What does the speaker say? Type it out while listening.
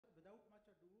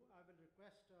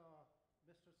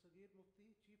Mr. Sagir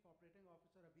Mufti, Chief Operating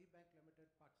Officer, Habib Bank Limited,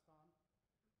 Pakistan,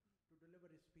 to deliver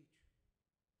his speech.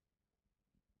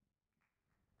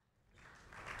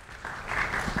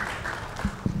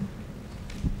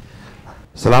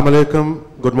 Assalamu alaikum,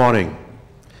 good morning.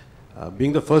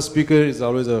 Being the first speaker is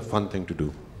always a fun thing to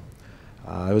do.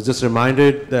 I was just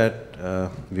reminded that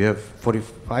we have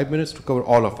 45 minutes to cover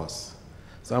all of us.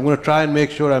 So I'm going to try and make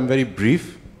sure I'm very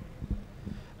brief.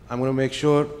 I'm going to make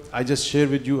sure I just share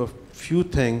with you a few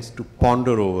things to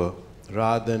ponder over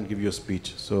rather than give you a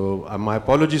speech. So my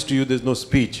apologies to you, there's no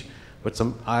speech, but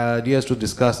some ideas to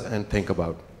discuss and think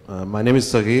about. My name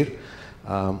is Sagir.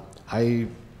 I'm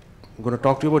going to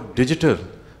talk to you about digital,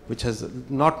 which has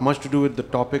not much to do with the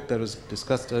topic that was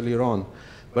discussed earlier on,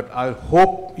 but I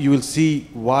hope you will see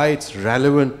why it's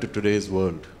relevant to today's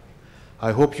world.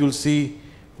 I hope you'll see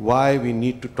why we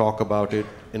need to talk about it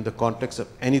in the context of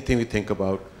anything we think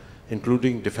about,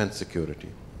 including defense security.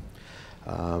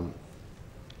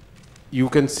 You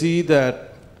can see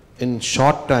that in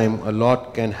short time, a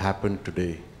lot can happen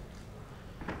today.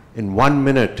 In 1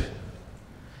 minute,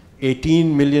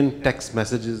 18 million text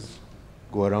messages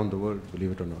go around the world,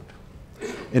 believe it or not.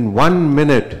 In 1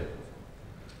 minute,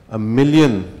 1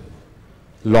 million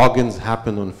logins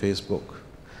happen on Facebook.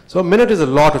 So a minute is a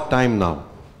lot of time now.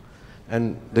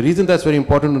 And the reason that's very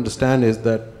important to understand is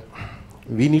that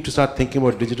we need to start thinking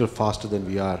about digital faster than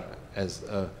we are as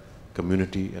a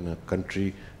community and a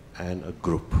country and a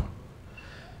group.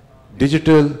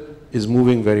 Digital is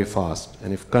moving very fast,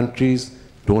 and if countries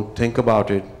don't think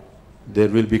about it, there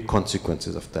will be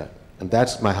consequences of that. And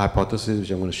that's my hypothesis,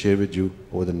 which I'm going to share with you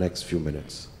over the next few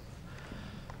minutes.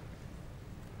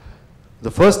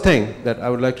 The first thing that I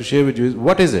would like to share with you is,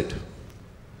 what is it?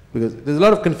 Because there's a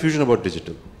lot of confusion about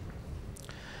digital.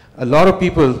 A lot of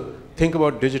people think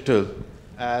about digital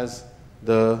as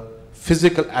the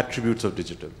physical attributes of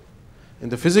digital.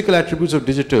 And the physical attributes of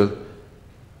digital,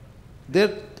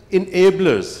 they're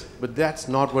enablers, but that's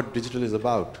not what digital is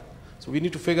about. So we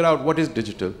need to figure out what is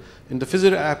digital. In the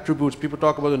physical attributes, people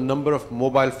talk about the number of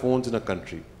mobile phones in a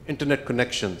country, internet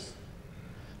connections.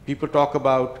 People talk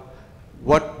about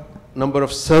what number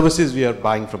of services we are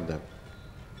buying from them.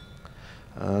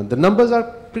 The numbers are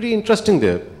pretty interesting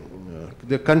there.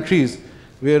 There are countries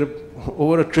where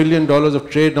over $1 trillion of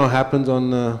trade now happens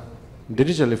on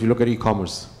digital, if you look at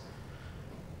e-commerce.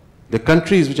 The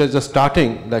countries which are just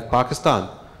starting, like Pakistan,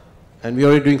 and we're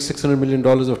already doing $600 million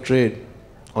of trade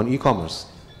on e-commerce.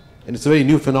 And it's a very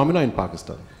new phenomenon in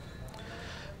Pakistan.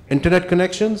 Internet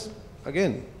connections,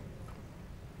 again,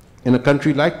 in a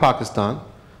country like Pakistan,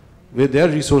 where there are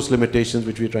resource limitations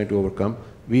which we're trying to overcome,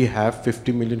 we have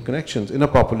 50 million connections in a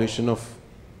population of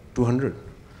 200.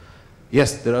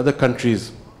 Yes, there are other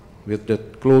countries with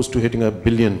that close to hitting 1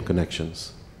 billion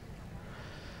connections.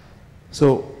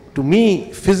 So, to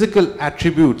me, physical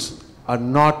attributes are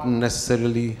not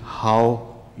necessarily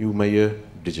how you measure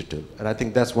digital. And I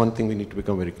think that's one thing we need to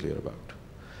become very clear about.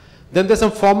 Then there's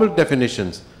some formal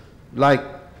definitions, like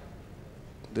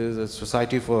there's a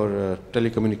Society for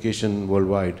Telecommunication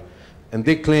Worldwide, and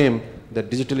they claim that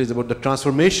digital is about the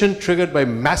transformation triggered by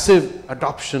massive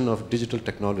adoption of digital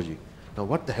technology. Now,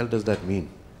 what the hell does that mean?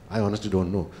 I honestly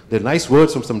don't know. They're nice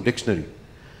words from some dictionary.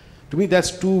 To me,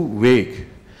 that's too vague.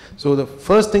 So the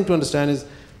first thing to understand is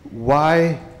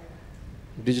why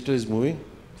digital is moving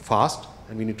fast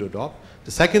and we need to adopt.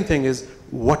 The second thing is,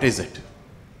 what is it?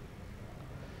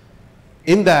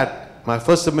 In that, my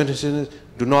first submission is,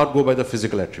 do not go by the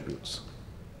physical attributes.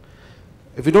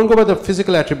 If you don't go by the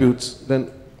physical attributes,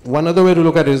 then one other way to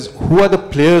look at it is, who are the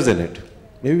players in it?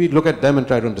 Maybe we look at them and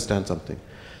try to understand something.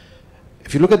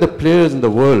 If you look at the players in the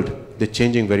world, they're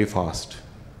changing very fast.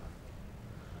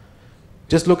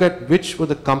 Just look at which were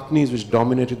the companies which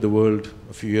dominated the world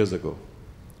a few years ago,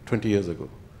 20 years ago.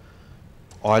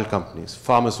 Oil companies,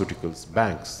 pharmaceuticals,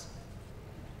 banks.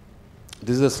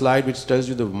 This is a slide which tells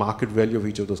you the market value of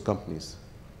each of those companies.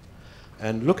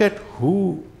 And look at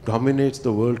who dominates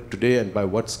the world today and by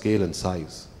what scale and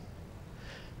size.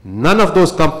 None of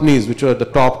those companies which were at the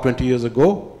top 20 years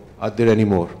ago are there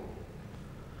anymore.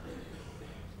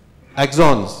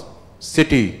 Exxon's,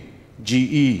 Citi,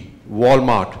 GE,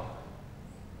 Walmart,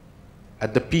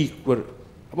 at the peak were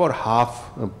about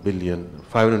 $500 billion,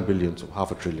 500 billion, so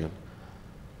 $500 billion.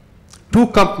 Two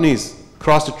companies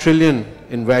crossed $1 trillion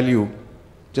in value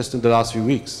just in the last few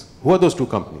weeks. Who are those two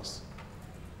companies?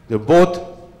 They're both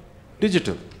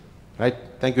digital, right?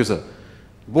 Thank you, sir.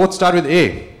 Both start with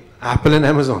A, Apple and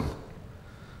Amazon.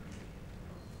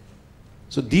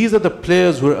 So these are the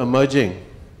players who are emerging.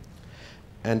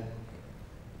 And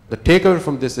the takeaway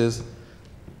from this is,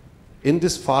 in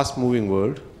this fast-moving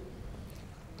world,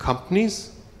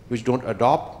 companies which don't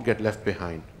adopt get left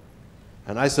behind.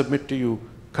 And I submit to you,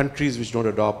 countries which don't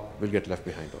adopt will get left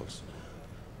behind also.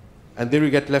 And they will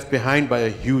get left behind by a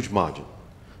huge margin.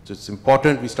 So it's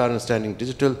important we start understanding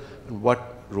digital and what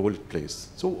role it plays.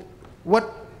 So what,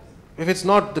 if it's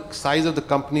not the size of the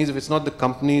companies, if it's not the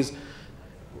companies,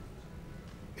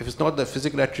 if it's not the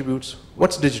physical attributes,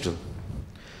 what's digital?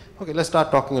 Okay, let's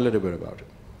start talking a little bit about it.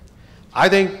 I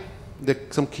think there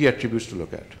are some key attributes to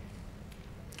look at.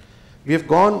 We have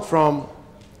gone from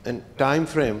a time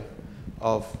frame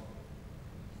of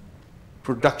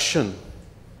production,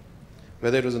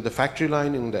 whether it was in the factory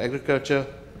line, in the agriculture,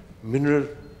 mineral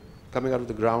coming out of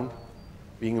the ground,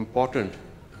 being important,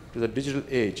 to the digital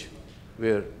age,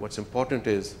 where what's important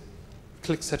is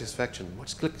click satisfaction.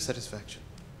 What's click satisfaction?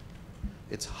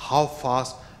 It's how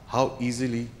fast, how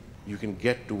easily you can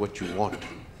get to what you want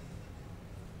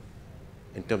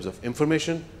in terms of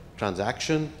information,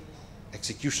 transaction,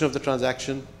 execution of the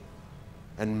transaction,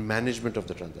 and management of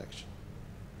the transaction.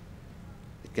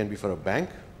 It can be for a bank,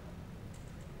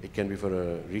 it can be for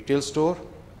a retail store,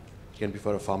 it can be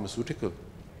for a pharmaceutical,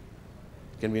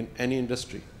 it can be in any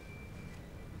industry.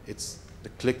 It's the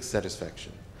click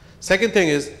satisfaction. Second thing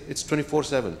is, it's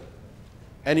 24/7,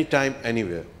 anytime,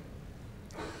 anywhere.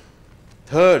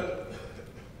 Third,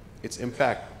 its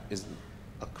impact is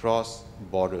across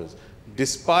borders.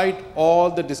 Despite all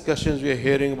the discussions we are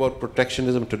hearing about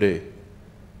protectionism today,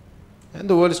 and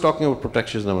the world is talking about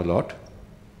protectionism a lot,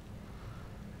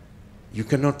 you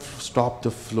cannot stop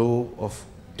the flow of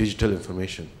digital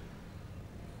information.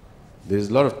 There is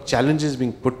a lot of challenges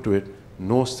being put to it,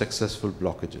 no successful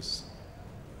blockages.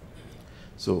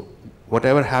 So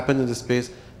whatever happens in this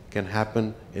space can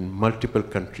happen in multiple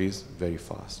countries very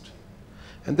fast.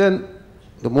 And then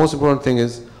the most important thing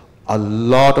is, a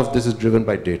lot of this is driven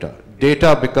by data.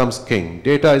 Data becomes king.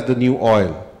 Data is the new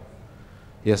oil.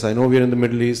 Yes, I know we're in the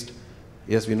Middle East.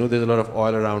 Yes, we know there's a lot of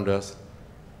oil around us.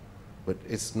 But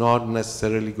it's not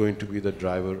necessarily going to be the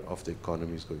driver of the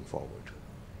economies going forward.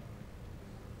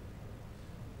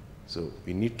 So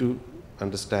we need to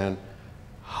understand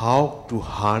how to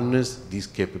harness these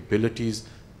capabilities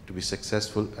to be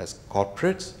successful as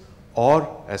corporates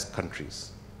or as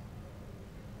countries.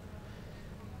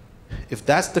 If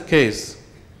that's the case,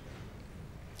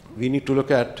 we need to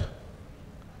look at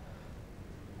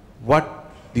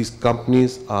what these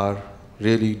companies are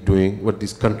really doing, what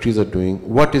these countries are doing,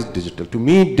 what is digital. To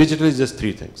me, digital is just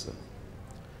three things.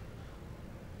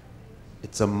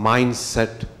 It's a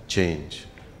mindset change.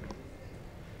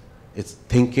 It's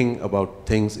thinking about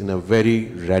things in a very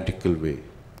radical way.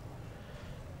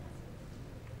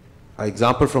 An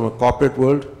example from a corporate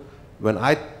world, when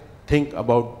I think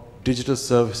about digital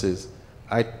services,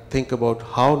 I think about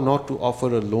how not to offer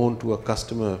a loan to a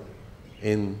customer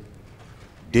in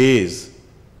days,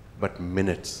 but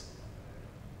minutes.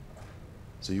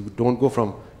 So you don't go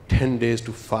from 10 days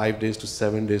to 5 days to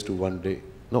 7 days to 1 day.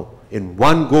 No, in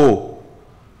one go,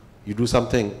 you do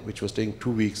something which was taking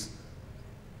 2 weeks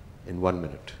in 1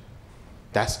 minute.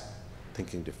 That's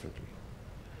thinking differently.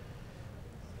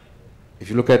 If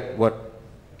you look at what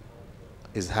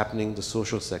is happening in the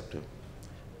social sector,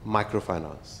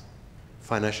 microfinance,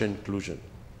 financial inclusion.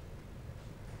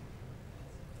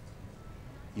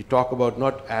 You talk about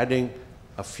not adding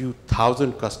a few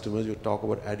thousand customers, you talk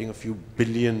about adding a few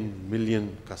billion,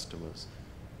 million customers.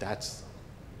 That's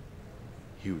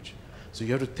huge. So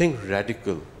you have to think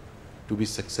radical to be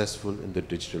successful in the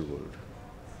digital world.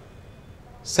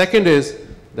 Second is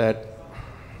that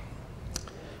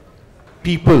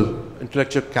people,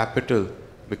 intellectual capital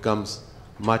becomes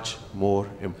much more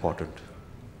important.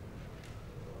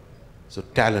 So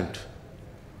talent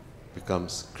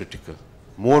becomes critical,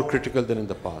 more critical than in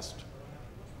the past.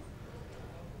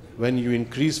 When you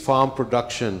increase farm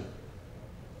production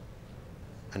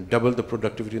and double the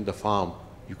productivity in the farm,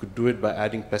 you could do it by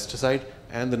adding pesticide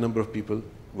and the number of people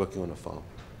working on a farm.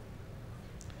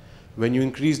 When you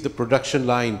increase the production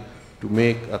line to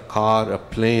make a car, a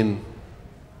plane,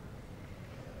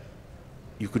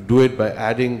 you could do it by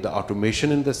adding the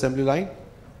automation in the assembly line,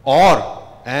 or,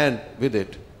 and with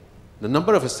it, the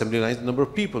number of assembly lines, the number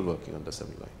of people working on the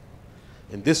assembly line.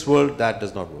 In this world, that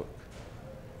does not work.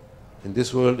 In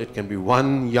this world, it can be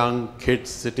one young kid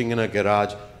sitting in a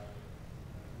garage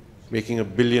making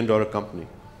 $1 billion company.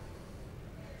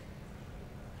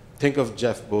 Think of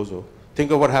Jeff Bezos.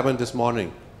 Think of what happened this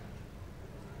morning.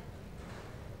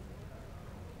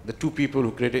 The two people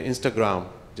who created Instagram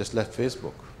just left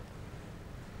Facebook.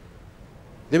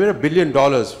 They made $1 billion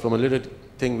from a little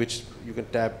thing which you can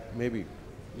tap, maybe.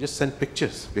 You just send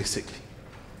pictures, basically.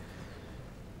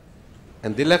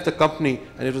 And they left the company,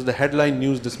 and it was the headline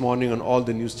news this morning on all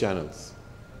the news channels.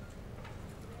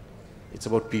 It's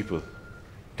about people,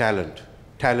 talent.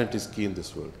 Talent is key in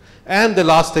this world. And the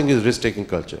last thing is risk-taking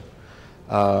culture.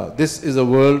 This is a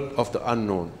world of the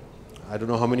unknown. I don't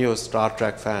know how many of us Star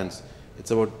Trek fans,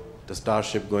 it's about the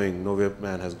starship going nowhere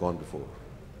man has gone before.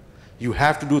 You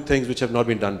have to do things which have not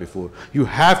been done before. You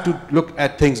have to look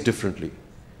at things differently.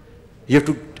 You have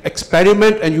to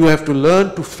experiment and you have to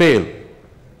learn to fail.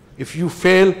 If you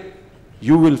fail,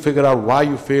 you will figure out why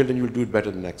you failed and you will do it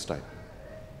better the next time.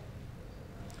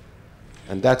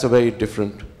 And that's a very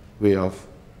different way of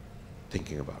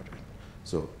thinking about it.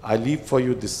 So I leave for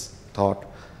you this thought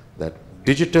that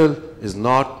digital is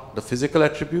not the physical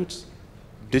attributes.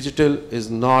 Digital is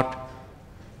not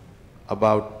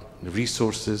about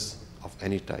resources of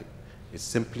any type. It's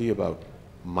simply about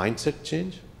mindset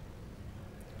change,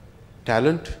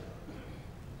 talent,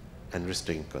 and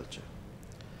risk-taking culture.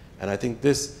 And I think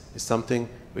this is something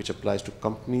which applies to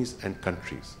companies and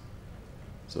countries.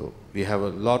 So we have a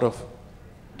lot of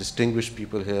distinguished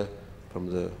people here from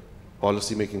the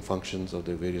policy-making functions of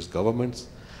the various governments.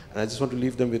 And I just want to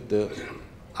leave them with the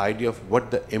idea of what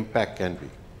the impact can be.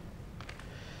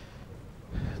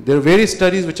 There are various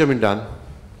studies which have been done.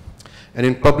 And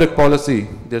in public policy,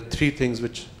 there are three things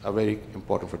which are very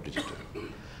important for digital.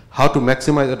 How to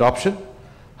maximize adoption,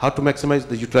 how to maximize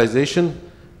the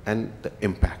utilization, and the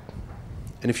impact.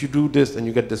 And if you do this and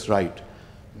you get this right,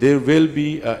 there will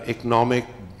be an economic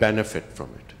benefit from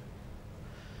it.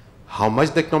 How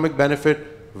much the economic benefit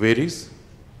varies.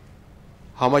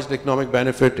 How much the economic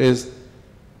benefit is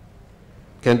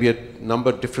can be a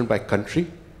number different by country,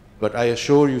 but I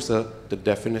assure you, sir, the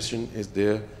definition is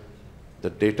there, the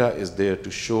data is there to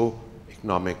show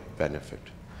economic benefit.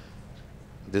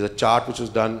 There's a chart which was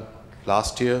done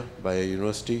last year by a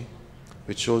university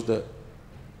which shows the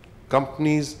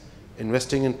companies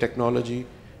investing in technology,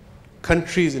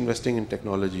 countries investing in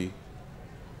technology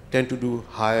tend to do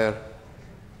higher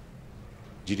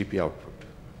GDP output.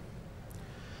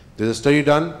 There's a study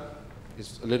done,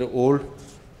 it's a little old,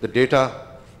 the data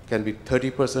can be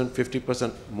 30%,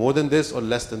 50% more than this or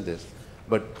less than this.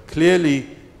 But clearly,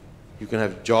 you can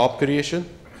have job creation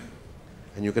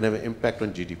and you can have an impact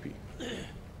on GDP.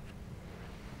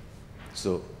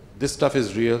 So this stuff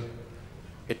is real.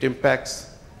 It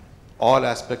impacts all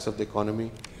aspects of the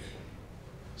economy,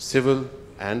 civil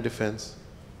and defense.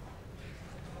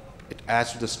 It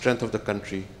adds to the strength of the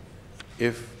country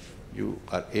if you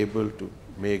are able to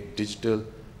make digital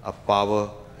a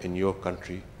power in your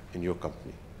country, in your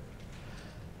company.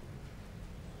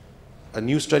 A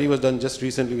new study was done just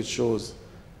recently which shows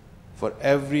for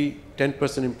every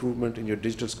 10% improvement in your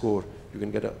digital score, you can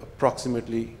get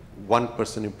approximately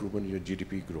 1% improvement in your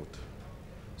GDP growth.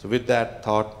 So with that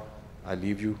thought, I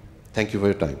leave you. Thank you for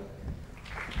your time.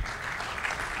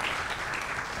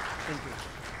 Thank you.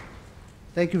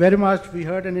 Thank you very much. We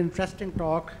heard an interesting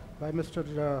talk by Mr.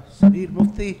 Sameer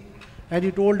Mufti, and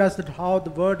he told us that how the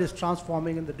world is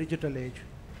transforming in the digital age.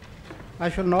 I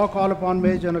shall now call upon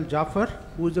Major General Jafar,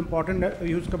 who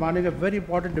is commanding a very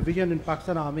important division in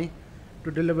Pakistan Army, to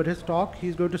deliver his talk. He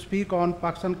is going to speak on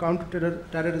Pakistan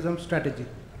counter-terrorism strategy.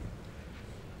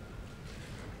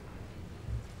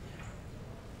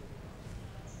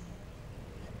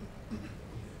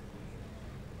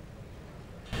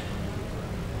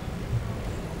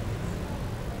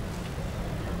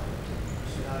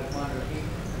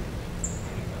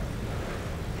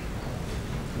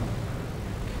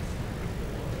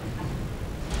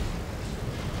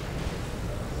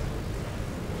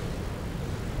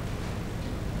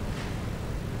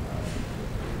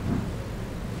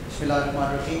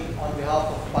 On behalf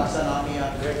of Pakistan Army, I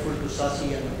am grateful to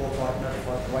Sasi and the co-partner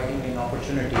for providing me an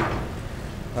opportunity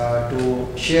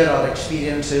to share our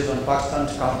experiences on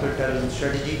Pakistan's counter-terrorism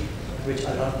strategy, which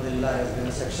alhamdulillah has been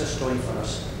a success story for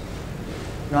us.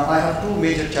 Now, I have two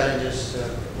major challenges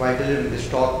while delivering this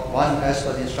talk. One, as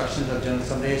per the instructions of General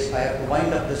Samres, I have to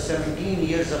wind up the 17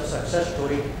 years of success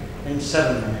story in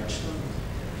 7 minutes.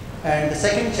 And the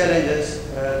second challenge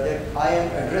is that I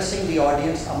am addressing the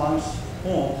audience amongst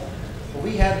whom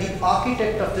we have the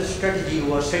architect of this strategy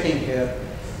who are sitting here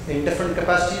in different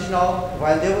capacities now.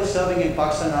 While they were serving in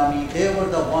Pakistan Army, they were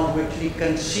the one who actually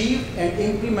conceived and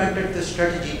implemented this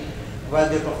strategy while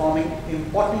they're performing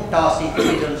important tasks,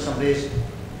 including General Samres,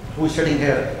 who is sitting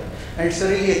here. And it's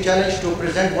really a challenge to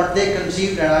present what they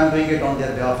conceived, and I'm doing it on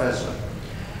their behalf as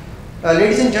well.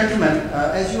 Ladies and gentlemen,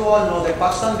 as you all know, that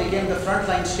Pakistan became the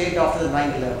frontline state after the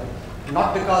 9/11.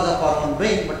 Not because of our own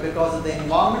doing, but because of the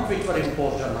environment which were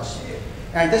imposed on us.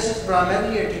 And this is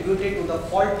primarily attributed to the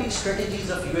faulty strategies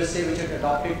of USA which had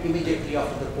adopted immediately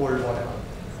after the Cold War.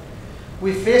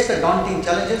 We faced the daunting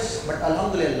challenges, but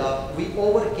alhamdulillah, we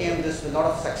overcame this with a lot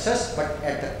of success, but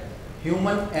at the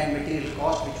human and material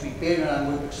cost which we paid, and I'm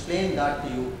going to explain that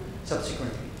to you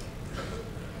subsequently.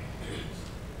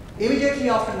 Immediately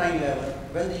after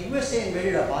 9/11, when the USA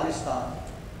invaded Afghanistan,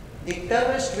 the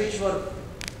terrorists which were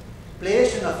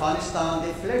placed in Afghanistan,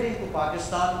 they fled into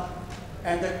Pakistan,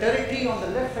 and the territory on the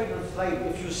left side of the slide,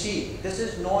 if you see, this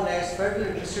is known as Federal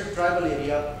Administrative Tribal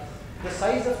Area. The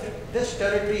size of this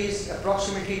territory is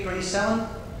approximately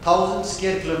 27,000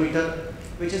 square kilometers,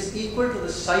 which is equal to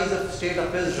the size of the state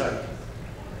of Israel.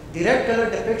 The red color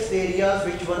depicts the areas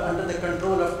which were under the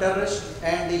control of terrorists,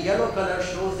 and the yellow color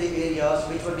shows the areas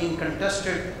which were being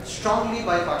contested strongly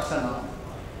by Pakistan.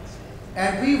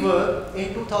 And we were,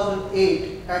 in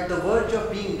 2008, at the verge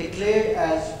of being declared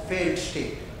as failed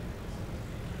state.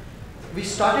 We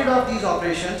started off these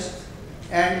operations,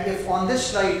 and if on this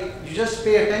slide you just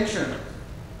pay attention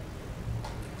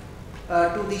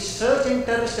to the surge in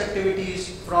terrorist activities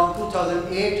from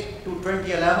 2008 to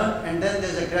 2011, and then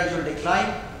there's a gradual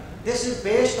decline. This is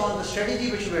based on the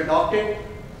strategy which we adopted.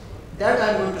 That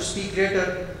I'm going to speak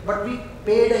later, but we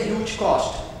paid a huge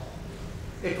cost.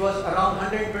 It was around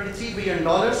 $123 billion.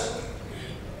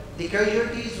 The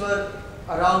casualties were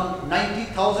around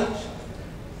 90,000.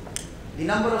 The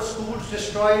number of schools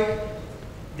destroyed,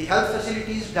 the health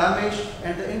facilities damaged,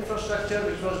 and the infrastructure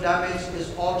which was damaged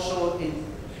is also in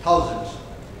thousands.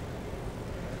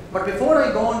 But before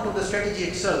I go on to the strategy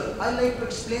itself, I'd like to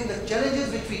explain the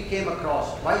challenges which we came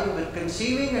across while we were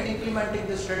conceiving and implementing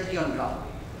this strategy on ground.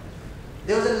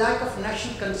 There was a lack of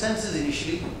national consensus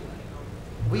initially.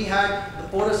 We had the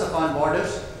porous Afghan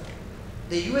borders.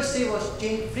 The USA was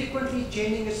frequently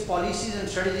changing its policies and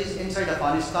strategies inside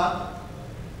Afghanistan.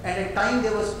 And at times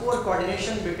there was poor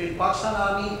coordination between Pakistan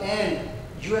Army and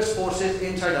US forces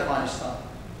inside Afghanistan.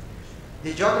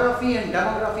 The geography and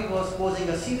demography was posing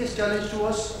a serious challenge to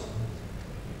us.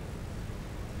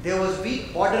 There was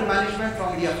weak border management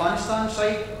from the Afghanistan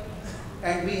side,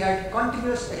 and we had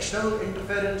continuous external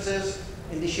interferences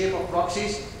in the shape of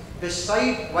proxies,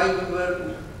 beside while we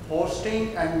were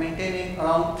hosting and maintaining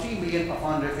around 3 million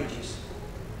Afghan refugees.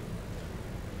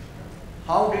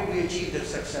 How did we achieve this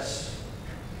success?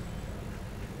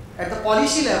 At the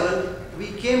policy level, we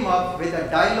came up with a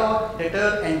dialogue,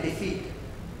 deter, and defeat,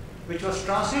 which was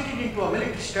translated into a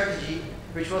military strategy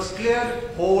which was clear,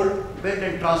 hold, build,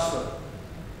 and transfer.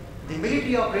 The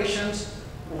military operations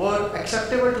were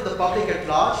acceptable to the public at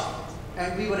large,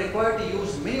 and we were required to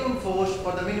use minimum force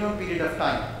for the minimum period of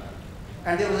time.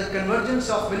 And there was a convergence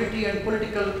of military and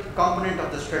political component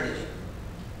of the strategy.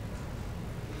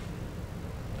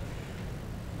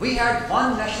 We had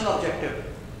one national objective,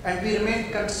 and we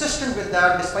remained consistent with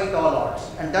that despite all odds,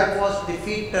 and that was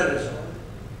defeat terrorism.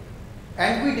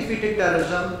 And we defeated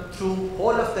terrorism through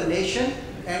whole of the nation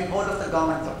and whole of the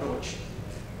government approach.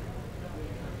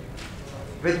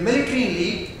 With military in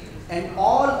lead and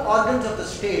all organs of the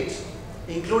states,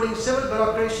 including civil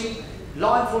bureaucracy,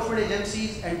 law enforcement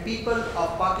agencies, and people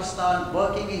of Pakistan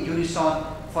working in unison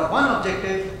for one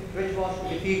objective, which was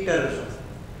to defeat terrorism.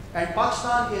 And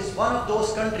Pakistan is one of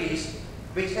those countries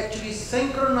which actually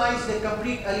synchronize the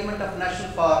complete element of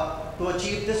national power to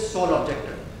achieve this sole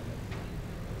objective.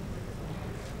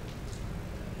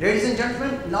 Ladies and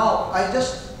gentlemen, now I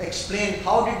just explained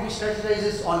how did we strategize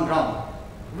this on ground.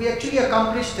 We actually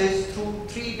accomplished this through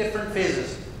 3 different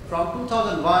phases. From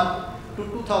 2001 to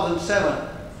 2007,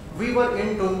 we were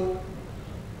into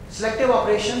selective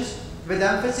operations with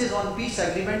emphasis on peace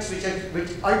agreements which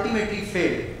ultimately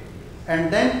failed.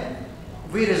 And then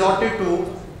we resorted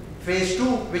to phase 2,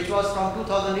 which was from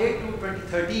 2008 to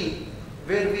 2013,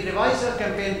 where we revised our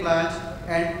campaign plans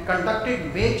and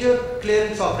conducted major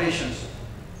clearance operations.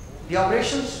 The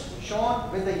operations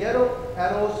shown with the yellow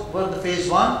arrows were the phase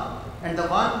 1, and the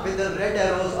one with the red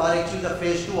arrows are actually the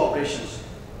phase 2 operations.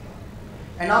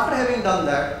 And after having done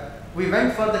that, we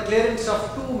went for the clearance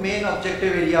of 2 main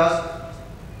objective areas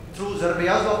through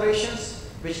Zarbayaz operations,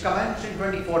 which commenced in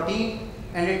 2014,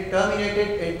 and it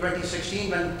terminated in 2016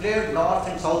 when we cleared North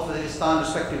and South Waziristan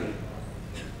respectively.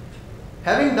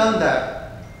 Having done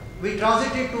that, we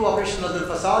transited to Operation Nadr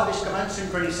al-Fasad, which commenced in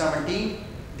 2017.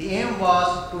 The aim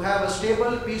was to have a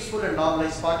stable, peaceful, and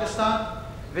normalized Pakistan,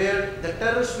 where the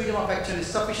terrorist freedom of action is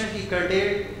sufficiently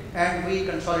curtailed and we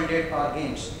consolidate our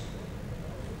gains.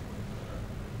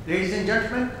 Ladies and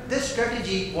gentlemen, this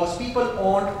strategy was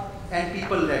people-owned and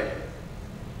people-led.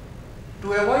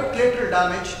 To avoid collateral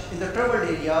damage in the troubled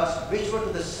areas, which were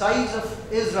to the size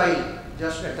of Israel,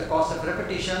 just at the cost of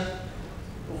repetition,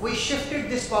 we shifted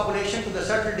this population to the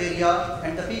settled area,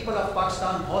 and the people of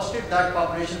Pakistan hosted that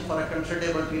population for a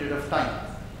considerable period of time.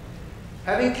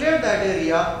 Having cleared that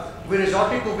area, we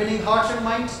resorted to winning hearts and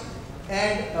minds,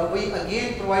 and we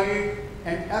again provided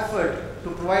and effort to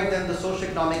provide them the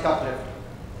socio-economic uplift.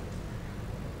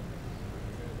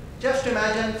 Just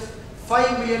imagine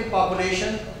 5 million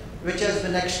population which has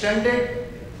been extended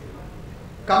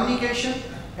communication,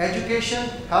 education,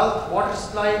 health, water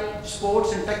supply,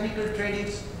 sports and technical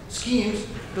training schemes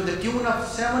to the tune of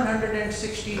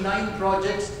 769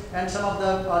 projects, and some of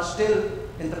them are still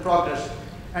in the progress.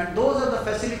 And those are the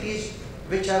facilities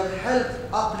which have helped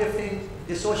uplifting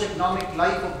the socio-economic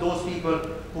life of those people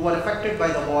who were affected by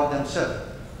the war themselves.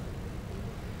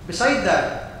 Besides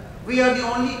that, we are the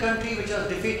only country which has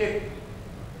defeated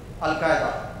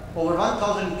Al-Qaeda. Over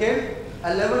 1,000 killed,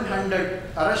 1,100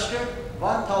 arrested,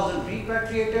 1,000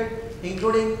 repatriated,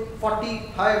 including 40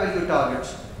 high-value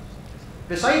targets.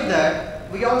 Besides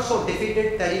that, we also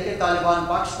defeated Tehreek-e-Taliban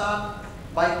Pakistan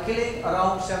by killing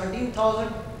around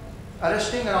 17,000,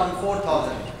 arresting around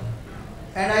 4,000.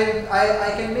 And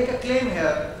I can make a claim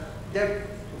here that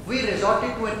we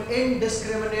resorted to an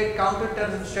indiscriminate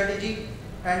counter-terrorism strategy,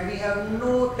 and we have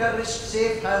no terrorist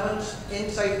safe havens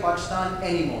inside Pakistan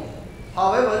anymore.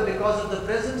 However, because of the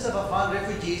presence of Afghan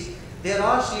refugees, there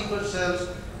are sleeper cells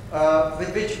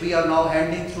with which we are now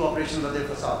handling through Operation Wade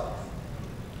Fasad.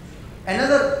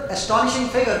 Another astonishing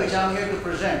figure which I am here to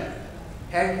present: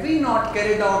 had we not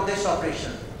carried out this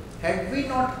operation, had we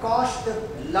not cost the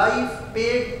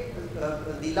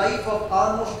life of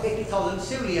almost 80,000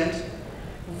 civilians,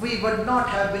 we would not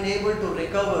have been able to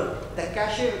recover the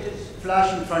cache which is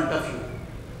flashed in front of you.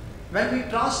 When we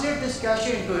translate this cache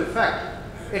into effect,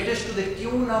 it is to the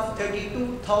tune of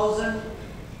 32,000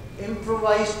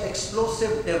 improvised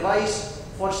explosive device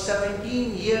for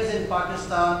 17 years in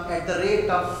Pakistan at the rate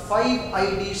of 5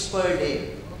 IDs per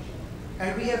day.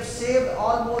 And we have saved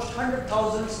almost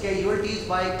 100,000 casualties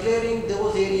by clearing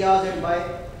those areas and by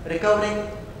recovering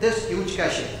this huge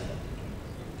cache.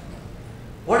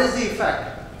 What is the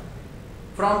effect?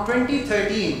 From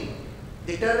 2013,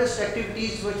 the terrorist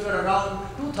activities which were around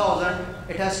 2,000,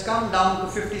 it has come down to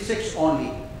 56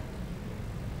 only.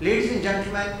 Ladies and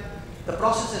gentlemen, the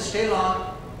process is still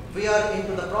on. We are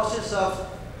into the process of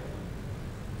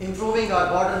improving our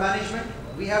border management.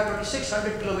 We have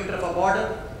 2,600 kilometers of a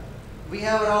border. We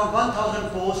have around 1,000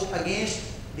 posts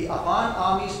against the Afghan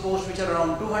army's posts, which are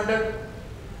around 200.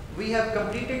 We have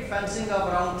completed fencing of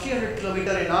around 300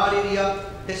 kilometers in our area,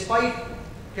 despite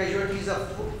casualties of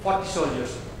 40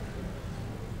 soldiers.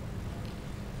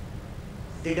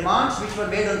 The demands which were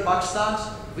made on Pakistan,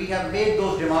 we have made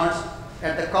those demands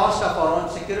at the cost of our own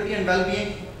security and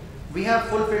well-being. We have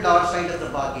fulfilled our side of the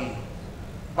bargain.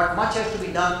 But much has to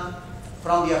be done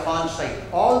from the Afghan side.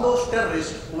 All those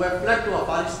terrorists who have fled to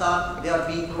Afghanistan, they are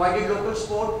being provided local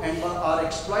support and are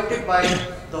exploited by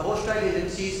the hostile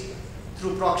agencies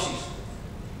through proxies.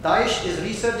 Daesh is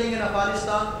resurging in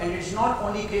Afghanistan, and it's not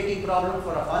only creating problems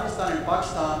for Afghanistan and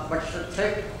Pakistan, but it's a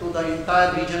threat to the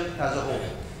entire region as a whole.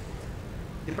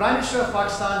 The Prime Minister of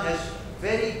Pakistan has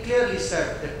very clearly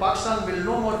said that Pakistan will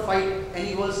no more fight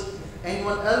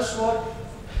anyone else war.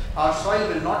 Our soil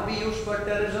will not be used for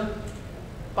terrorism.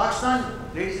 Pakistan,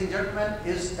 ladies and gentlemen,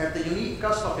 is at the unique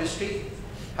cusp of history,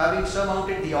 having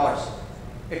surmounted the odds.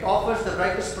 It offers the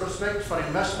brightest prospects for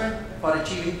investment, for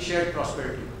achieving shared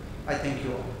prosperity. I thank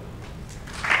you all.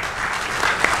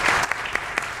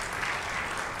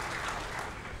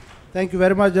 Thank you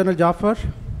very much, General Jafar.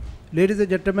 Ladies and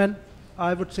gentlemen,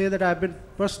 I would say that I have been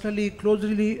personally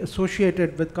closely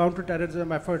associated with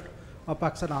counter-terrorism effort of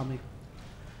Pakistan Army.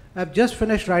 I have just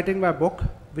finished writing my book,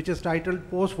 which is titled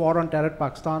Post-War on Terror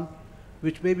Pakistan,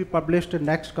 which may be published in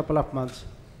next couple of months.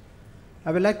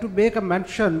 I would like to make a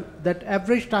mention that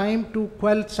average time to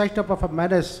quell set up of a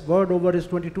menace world over is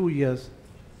 22 years.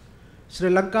 Sri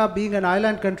Lanka, being an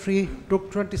island country,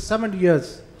 took 27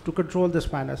 years to control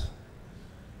this menace.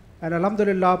 And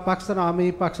Alhamdulillah, Pakistan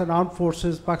Army, Pakistan Armed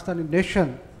Forces, Pakistani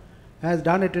nation has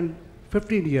done it in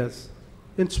 15 years,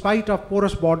 in spite of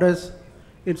porous borders,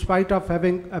 in spite of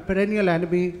having a perennial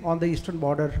enemy on the eastern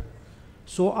border.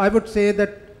 So I would say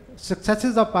that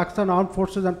successes of Pakistan Armed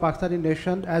Forces and Pakistani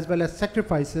nation, as well as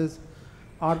sacrifices,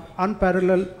 are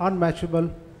unparalleled,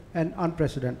 unmatchable, and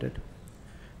unprecedented.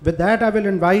 With that, I will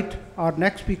invite our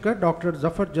next speaker, Dr.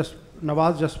 Zafar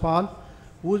Nawaz Jaspal,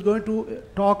 who is going to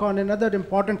talk on another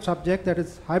important subject, that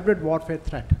is hybrid warfare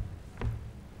threat.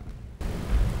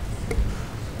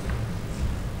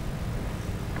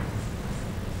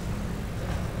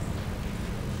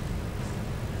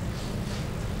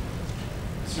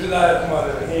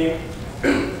 Bismillahirrahmanirrahim.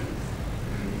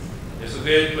 It's a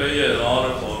great pleasure and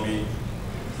honor for me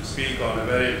to speak on a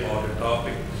very important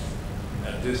topic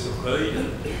at this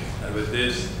occasion. And with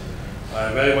this, I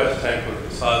am very much thankful to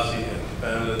Sasi and the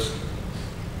panelists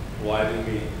providing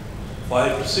me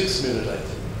 5 to 6 minutes, I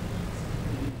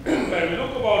think. When we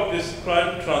look about this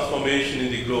current transformation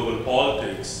in the global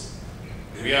politics,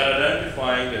 we are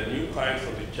identifying that new kinds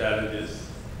of the challenges,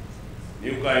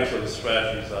 new kinds of the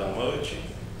strategies are emerging.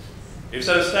 It's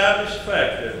an established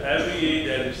fact that every age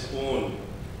has its own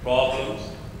problems,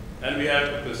 and we have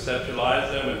to conceptualize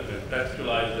them and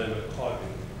contextualize them accordingly.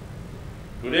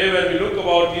 Today, when we look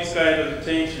about these kind of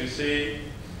things, we say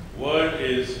world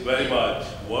is very much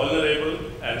vulnerable,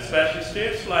 and especially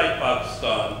states like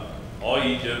Pakistan or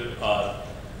Egypt are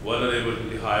vulnerable to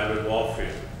the hybrid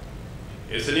warfare.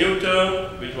 It's a new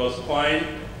term which was coined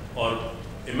or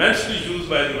immensely used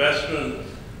by the Western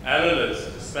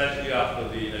analysts, especially after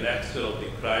the annexation of the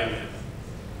Crimea.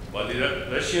 But the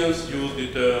Russians use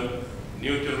the term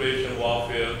new generation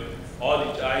warfare, or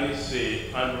the Chinese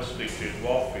say unrestricted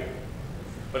warfare.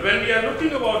 But when we are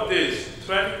looking about this,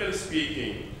 theoretically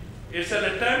speaking, it's an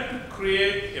attempt to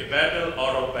create a battle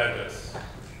out of battles.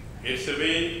 It's a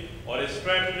way or a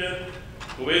strategy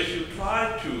to which you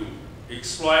try to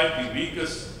exploit the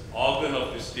weakest organ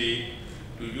of the state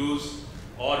to use,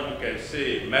 or you can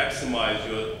say, maximize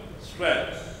your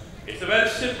strength. It's the very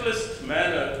simplest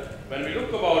manner. When we look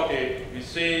about it, we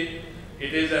say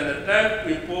it is an attempt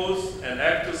to impose an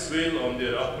actor's will on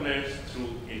their opponents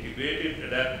through integrated,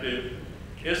 adaptive,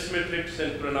 asymmetric,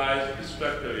 synchronized,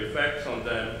 destructive effects on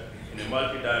them in a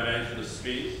multidimensional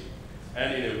space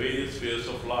and in a various spheres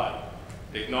of life.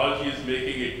 Technology is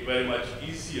making it very much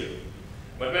easier.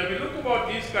 But when we look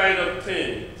about these kind of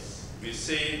things, we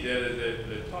say there is a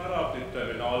plethora of the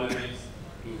terminologies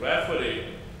to refer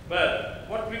it, but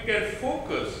what we can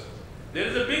focus, there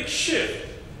is a big shift.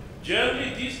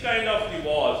 Generally, these kind of the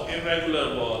wars,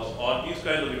 irregular wars, or these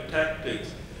kind of the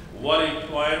tactics were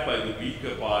employed by the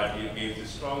weaker party against the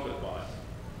stronger party.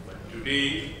 But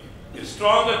today, a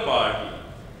stronger party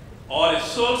or a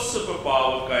sole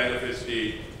superpower kind of a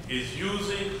state is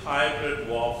using hybrid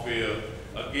warfare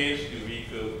against the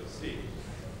weaker state.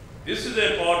 This is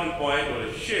an important point or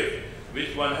a shift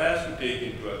which one has to take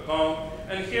into account.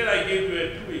 And here I give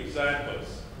you two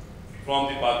examples from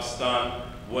the Pakistan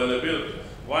vulnerability.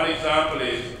 One example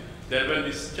is that when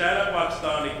this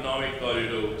China-Pakistan economic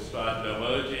corridor started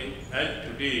emerging, and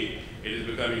today it is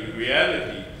becoming a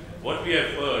reality, what we have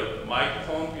heard, Mike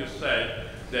Pompeo said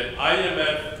that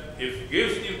IMF, if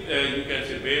gives the, you can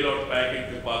say, bailout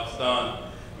package to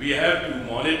Pakistan, we have to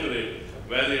monitor it,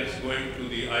 whether it's going to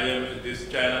the IMF, this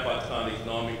China-Pakistan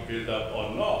economic build-up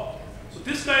or not. So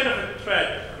this kind of a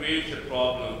threat creates a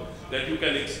problem that you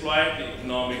can exploit the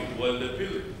economic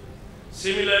vulnerability.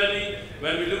 Similarly,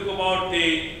 when we look about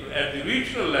at the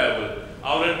regional level,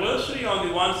 our adversary on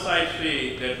the one side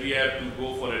say that we have to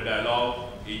go for a dialogue.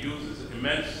 He uses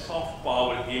immense soft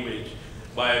power image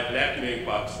by blackmailing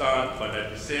Pakistan, but at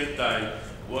the same time,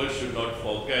 world should not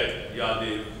forget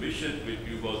Yadav mission,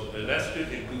 which was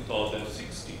arrested in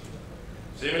 2016.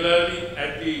 Similarly,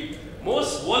 at the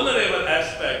most vulnerable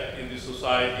aspect in the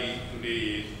society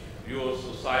today is your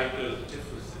societal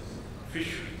differences,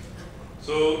 fisheries.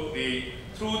 So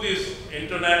through this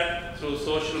internet, through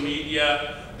social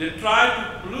media, they try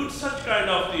to pollute such kind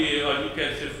of the, or you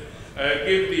can say,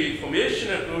 give the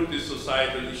information and pollute the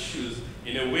societal issues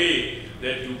in a way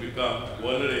that you become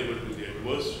vulnerable to the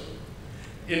adversary.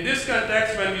 In this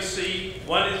context, when we see,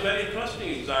 one is very interesting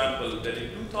example that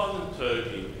in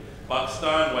 2013,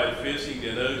 Pakistan, while facing the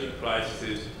energy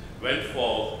crisis, went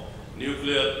for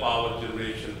nuclear power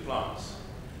generation plants.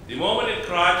 The moment in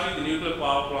Karachi, the nuclear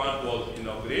power plant was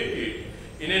inaugurated,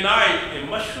 in a night, a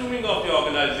mushrooming of the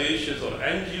organizations or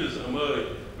NGOs emerged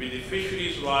with the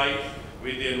fisheries rights,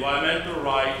 with the environmental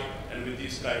rights, and with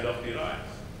these kind of the rights.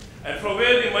 And from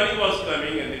where the money was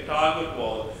coming, and the target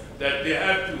was that they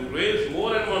have to raise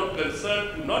more and more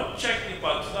concern to not check the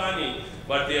Pakistani,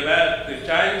 but the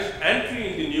Chinese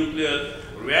entry in the nuclear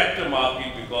reactor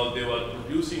market because they were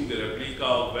producing the replica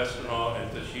of Westinghouse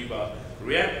and Toshiba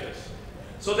reactors.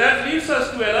 So that leads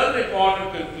us to another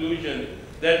important conclusion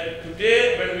that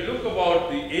today when we look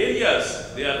about the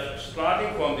areas, they are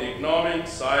starting from the economic,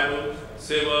 cyber,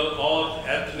 civil, or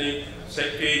ethnic,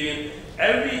 sectarian,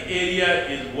 every area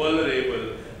is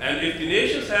vulnerable. And if the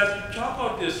nations have to chalk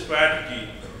out their strategy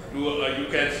to, you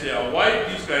can say, avoid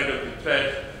these kind of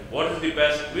threats, what is the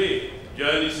best way?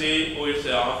 Generally say, oh, it's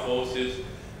the armed forces,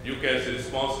 you can say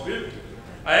responsibility.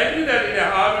 I agree that in a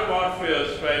hybrid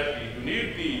warfare strategy, you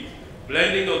need the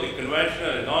blending of the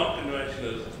conventional and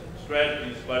non-conventional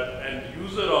strategies, and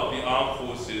user of the armed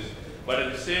forces, but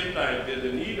at the same time, there's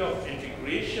a need of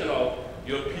integration of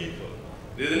your people.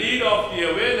 There's a need of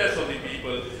the awareness of the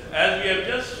people, as we have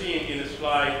just seen in a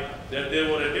slide, that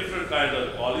there were a different kind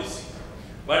of policy.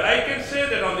 But I can say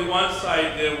that on the one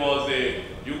side there was a,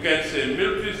 you can say,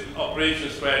 military operation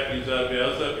strategies,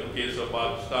 also in case of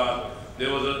Pakistan.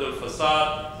 There was other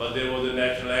facade, but there was a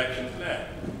national action plan.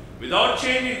 Without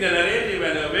changing the narrative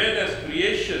and awareness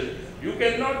creation, you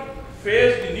cannot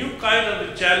face the new kind of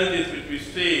the challenges which we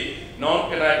say,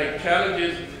 non-kinetic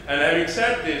challenges. And having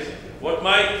said this, what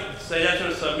my suggestion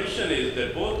or submission is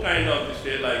that both kind of the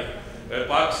state like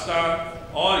Pakistan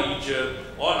or Egypt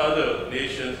or other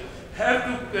nations have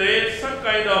to create some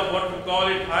kind of what we call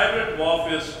it hybrid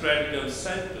warfare strategy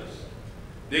centers.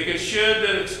 They can share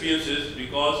their experiences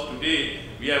because today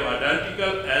we have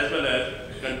identical as well as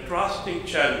contrasting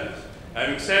challenges.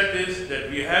 Having said this, that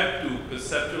we have to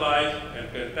conceptualize and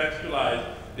contextualize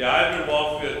the hybrid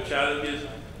warfare challenges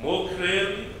more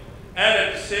clearly, and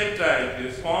at the same time, the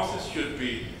responses should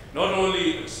be not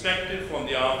only expected from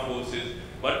the armed forces,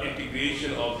 but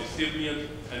integration of the civilians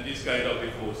and this kind of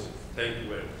the forces. Thank you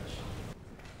very much.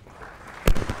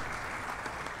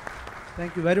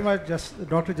 Thank you very much,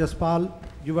 Dr. Jaspal.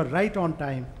 You were right on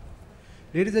time.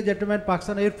 Ladies and gentlemen,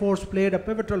 Pakistan Air Force played a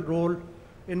pivotal role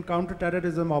in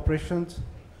counter-terrorism operations.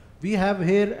 We have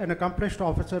here an accomplished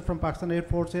officer from Pakistan Air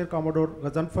Force, Air Commodore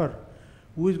Ghazanfar,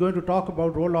 who is going to talk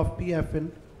about role of PF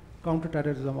in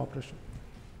counter-terrorism operation.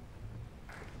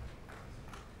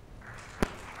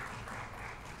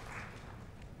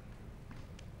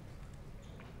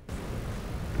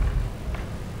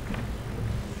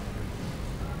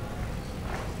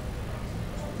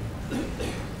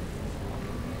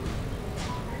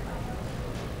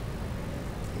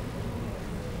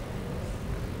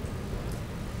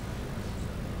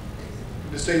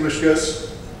 Distinguished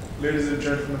guests, ladies and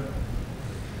gentlemen,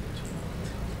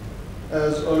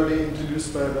 as already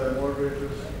introduced by the moderator,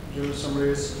 General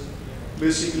Summaries,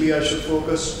 basically I should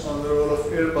focus on the role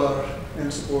of air power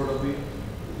in support of the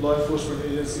law enforcement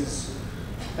agencies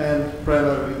and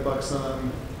primarily the Pakistan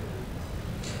Army.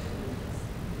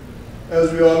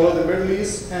 As we all know, the Middle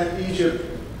East and Egypt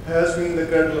has been the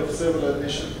cradle of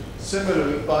civilization.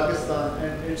 Similarly, Pakistan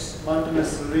and its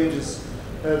mountainous ranges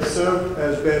have served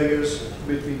as barriers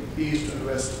between East and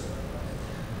West.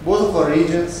 Both of our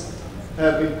regions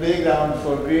have been playground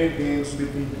for great games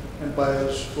between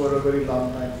empires for a very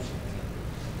long time.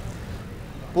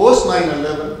 Post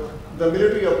 9/11, the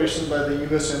military operations by the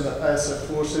US and the ISAF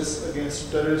forces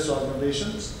against terrorist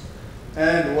organizations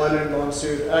and violent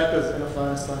non-state actors in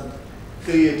Afghanistan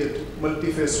created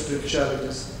multifaceted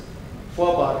challenges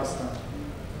for Pakistan.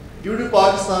 Due to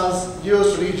Pakistan's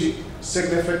geostrategic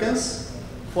significance,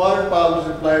 foreign powers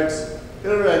employed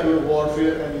irregular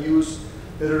warfare and used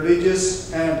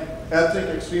religious and ethnic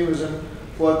extremism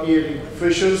for creating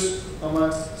fissures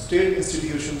amongst state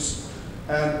institutions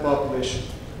and population.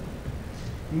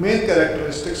 Main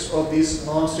characteristics of these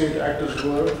non-state actors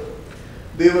were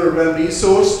they were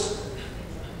well-resourced,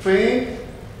 trained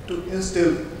to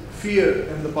instill fear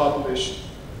in the population.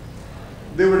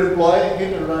 They would employ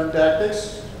hit-and-run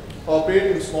tactics,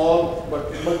 operate in small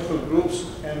but multiple groups,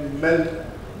 and meld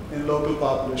in local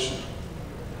population.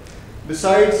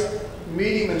 Besides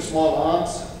medium and small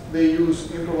arms, they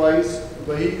use improvised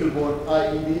vehicle-borne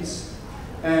IEDs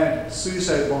and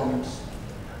suicide bombings.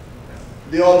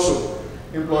 They also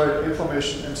employed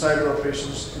information and cyber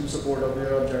operations in support of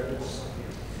their objectives.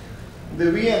 The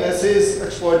VNSAs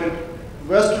exploited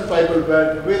Western Tribal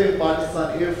Belt, wherein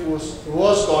Pakistan Air Force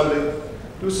was called in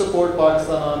to support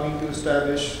Pakistan Army to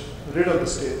establish rid of the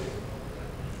state.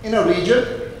 In a region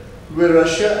where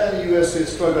Russia and USA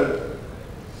struggled,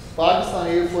 Pakistan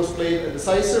Air Force played a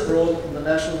decisive role in the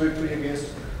national victory against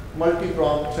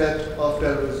multi-pronged threat of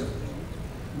terrorism,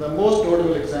 the most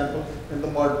notable example in the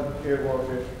modern air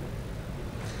warfare.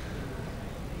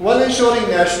 While ensuring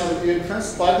national air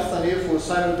defense, Pakistan Air Force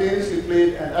simultaneously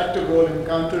played an active role in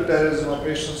counter-terrorism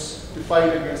operations to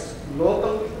fight against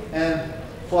local and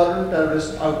foreign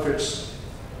terrorist outfits.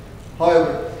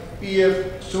 However,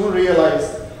 PF soon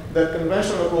realized that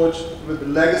conventional approach with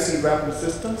legacy weapon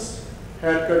systems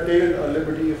had curtailed our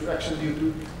liberty of action due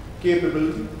to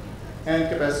capability and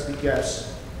capacity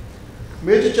gaps.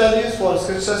 Major challenges for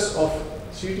success of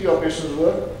CT operations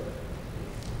were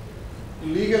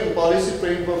legal and policy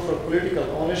framework for political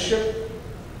ownership,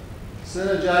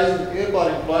 synergizing air power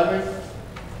employment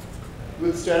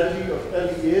with strategy of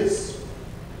LEAs,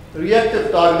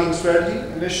 reactive targeting strategy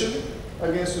initially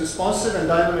against responsive and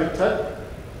dynamic threat,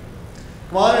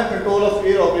 command and control of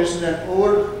air operations and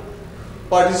over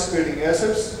participating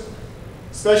assets,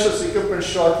 special equipment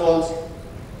shortfalls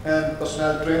and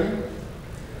personnel training.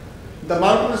 The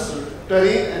mountainous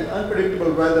terrain and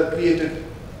unpredictable weather created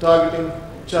targeting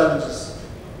challenges.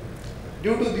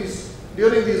 During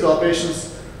these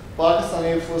operations, Pakistan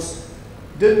Air Force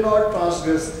did not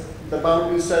transgress the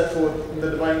boundaries set forth in the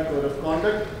Divine Code of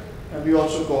Conduct, and we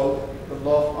also call the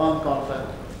law of armed conflict.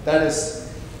 That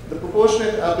is, the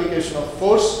proportionate application of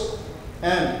force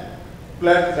and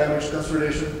plant damage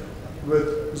consideration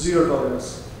with zero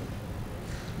tolerance.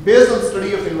 Based on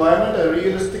study of environment and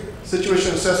realistic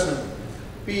situation assessment,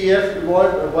 PEF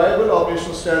evolved a viable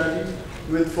operational strategy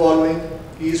with following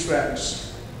key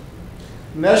strands.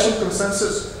 National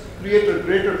consensus created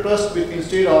greater trust between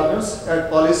state organs at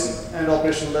policy and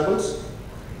operational levels.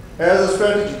 As a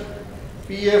strategy,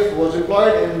 PEF was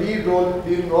employed in lead role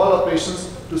during all operations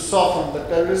to soften the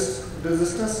terrorist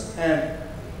resistance and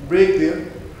break their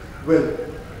will.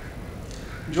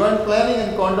 Joint planning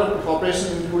and conduct of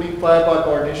operations, including firepower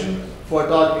coordination for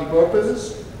targeting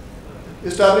purposes,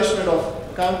 establishment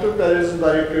of counter-terrorism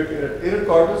directorate at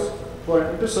headquarters for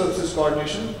inter-services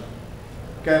coordination,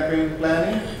 campaign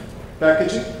planning,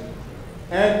 packaging,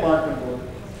 and command control.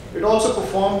 It also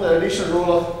performed the additional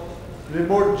role of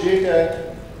remote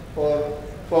JTAC or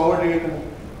forward data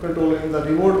control in the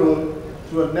remote role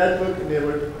through a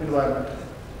network-enabled environment.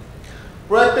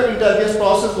 Proactive intelligence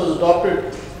process was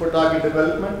adopted for target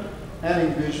development and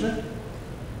engagement.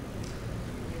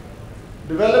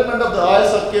 Development of the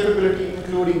ISR capability,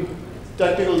 including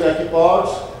tactical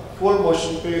tachypods, full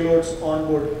motion payloads on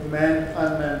board manned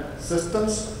unmanned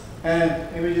systems,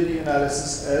 and imagery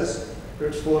analysis as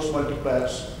its force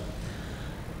multipliers.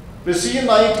 Precision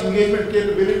night engagement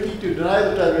capability to deny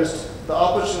the terrorists the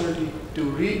opportunity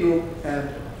to regroup and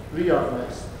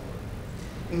reorganize.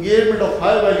 Engagement of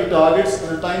high-value targets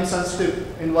in a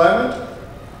time-sensitive environment,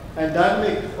 and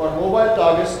dynamic or mobile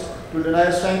targets to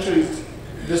deny sanctuaries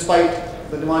despite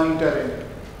the demanding terrain.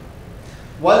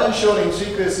 While ensuring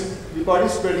secrecy, the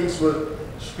participants were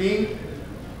screened,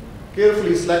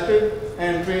 carefully selected,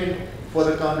 and trained for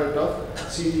the conduct of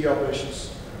CT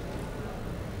operations.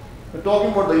 We're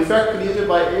talking about the effect created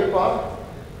by air power.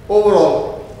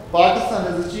 Overall, Pakistan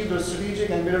has achieved a strategic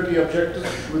and military objectives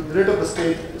with grit of the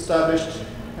state established,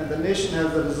 and the nation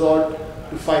has the resolve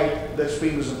to fight the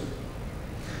extremism.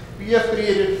 PF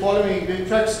created following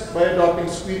effects by adopting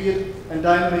superior and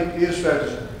dynamic air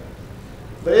strategy.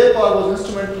 The air power was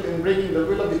instrumental in breaking the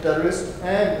will of the terrorists,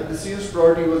 and the decision's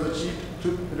priority was achieved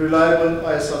through reliable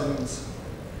ISR means.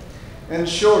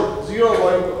 Ensured zero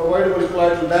avoidable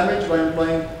collateral damage by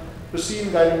employing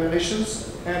precision guiding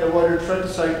munitions, and avoided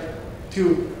fratricide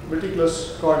through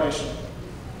meticulous coordination.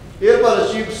 Air power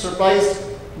achieved surprise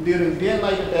during day and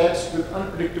night attacks with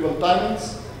unpredictable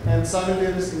timings and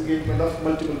simultaneous engagement of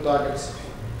multiple targets.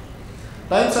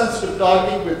 Time-sensitive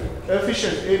targeting with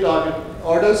efficient air-target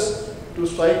orders to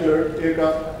strike alert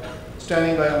aircraft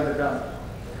standing by on the ground.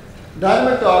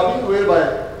 Dynamic targeting,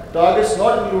 whereby targets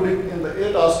not included in the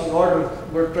air tasking order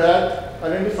were tracked,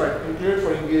 identified, and cleared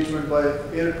for engagement by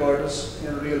air headquarters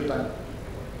in real time.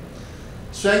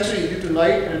 Sanctuary due to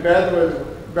night and bad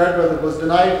weather was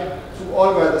denied through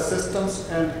all weather systems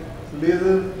and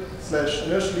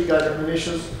laser/inertially guided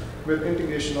munitions with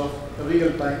integration of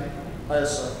real-time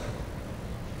ISR.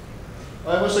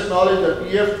 I must acknowledge that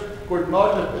PF could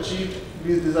not have achieved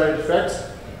these desired effects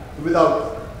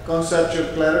without conceptual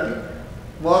clarity,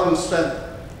 moral strength,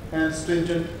 and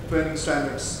stringent training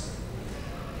standards.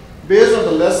 Based on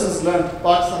the lessons learned,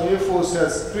 Pakistan Air Force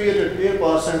has created Air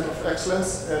Power Center of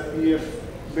Excellence at PF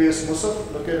Base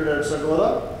Musaf, located at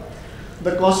Sargoda.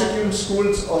 The constituent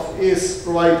schools of ACE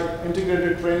provide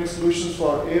integrated training solutions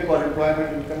for air power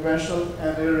deployment in conventional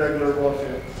and irregular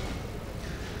warfare.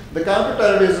 The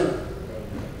counterterrorism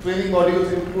training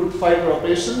modules include fighter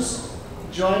operations,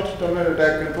 joint terminal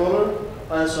attack controller,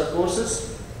 ISR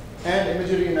courses, and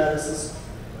imagery analysis,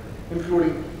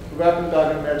 including weapon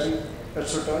target matching,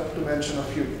 etc., to mention a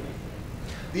few.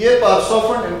 The air power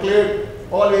softened and cleared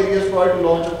all areas prior to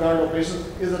launch of ground operations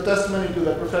is a testimony to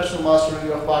the professional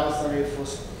mastery of Pakistan Air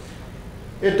Force.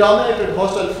 It dominated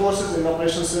hostile forces in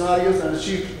operation scenarios and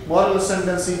achieved moral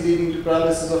ascendancy, leading to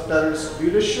paralysis of terrorist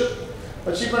leadership.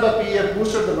 Achievement of PF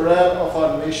boosted the morale of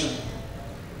our nation.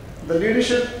 The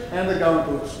leadership and the ground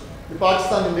troops. The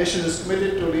Pakistani nation is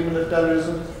committed to eliminate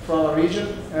terrorism from our region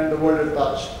and the world at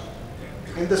large.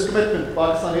 In this commitment,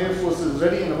 Pakistan Air Force is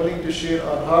ready and willing to share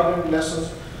our hard-earned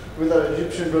lessons with our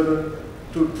Egyptian brethren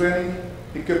through training,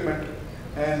 equipment,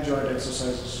 and joint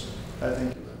exercises. I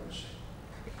thank you very much.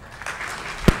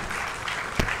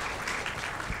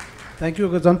 Thank you,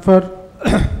 Gazanfar.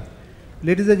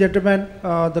 Ladies and gentlemen,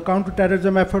 the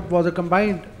counter-terrorism effort was a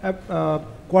combined,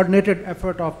 coordinated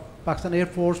effort of Pakistan Air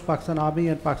Force, Pakistan Army,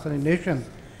 and Pakistani nation,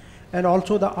 and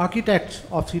also the architects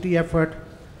of CT effort.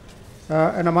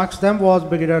 And amongst them was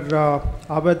Brigadier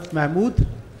Abed Mahmood,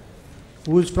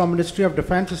 who is from Ministry of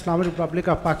Defense, Islamic Republic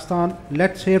of Pakistan.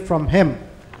 Let's hear from him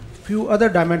few other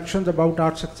dimensions about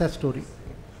our success story.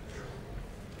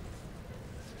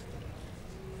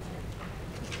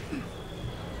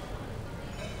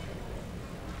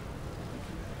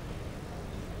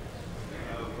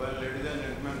 Well, ladies and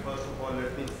gentlemen, first of all,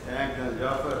 let me thank Jan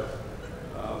Jafar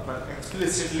for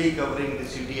explicitly covering the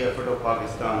city effort of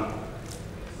Pakistan.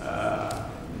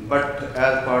 But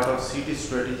as part of city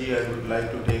strategy, I would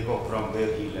like to take off from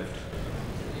where he left.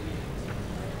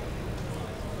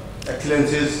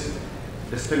 Excellencies,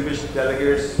 distinguished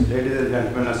delegates, ladies and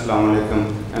gentlemen, Assalamu alaikum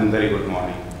and very good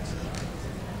morning.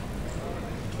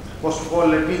 First of all,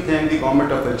 let me thank the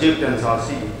government of Egypt and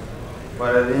Sarsi for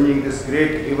arranging this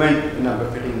great event in a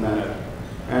befitting manner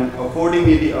and affording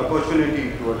me the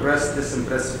opportunity to address this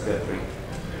impressive gathering.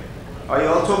 I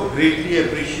also greatly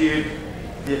appreciate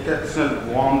the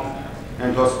exceptional warmth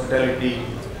and hospitality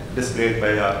displayed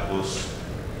by our hosts.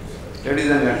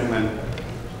 Ladies and gentlemen,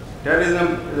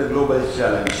 terrorism is a global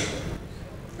challenge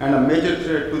and a major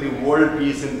threat to the world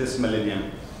peace in this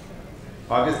millennium.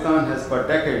 Pakistan has for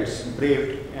decades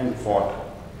braved and fought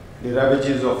the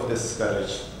ravages of this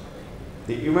scourge.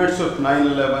 The events of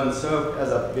 9/11 served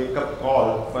as a wake-up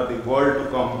call for the world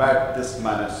to combat this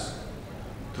menace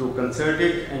through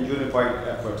concerted and unified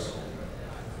efforts.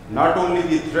 Not only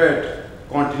the threat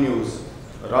continues,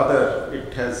 rather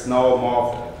it has now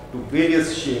morphed to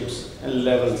various shapes and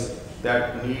levels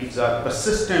that needs our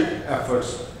persistent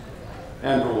efforts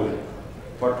and role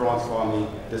for transforming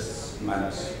this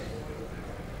menace.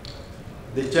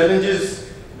 The challenges,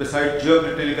 besides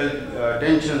geopolitical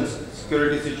tensions,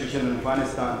 security situation in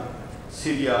Afghanistan,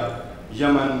 Syria,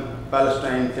 Yemen,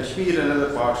 Palestine, Kashmir and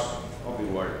other parts of the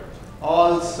world,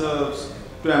 all serves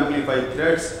to amplify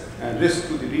threats and risk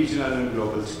to the regional and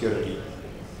global security.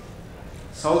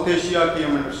 South Asia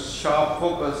came under sharp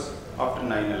focus after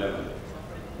 9/11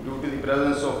 due to the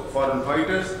presence of foreign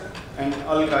fighters and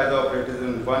Al-Qaeda operators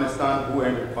in Afghanistan who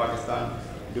entered Pakistan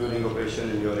during Operation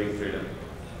Enduring Freedom.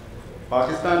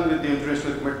 Pakistan, with the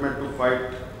international commitment to fight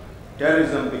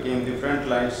terrorism, became the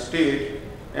frontline state,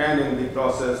 and in the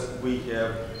process we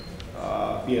have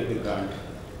bear the brunt.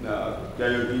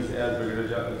 Casualties, as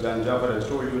Brigadier Jan Jafar has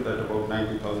told you, that about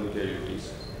 90,000 casualties.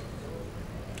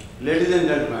 Ladies and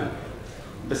gentlemen,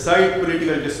 beside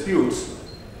political disputes,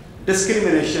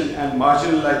 discrimination and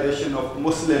marginalization of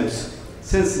Muslims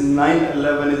since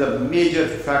 9/11 is a major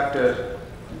factor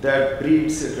that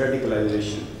breeds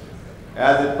radicalization,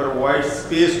 as it provides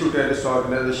space to terrorist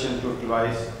organizations to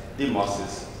utilize the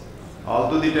masses.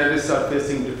 Although the terrorists are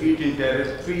facing defeat in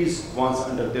territories once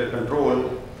under their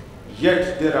control,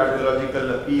 yet their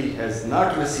ideological appeal has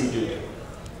not receded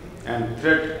and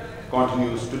threat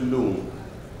continues to loom.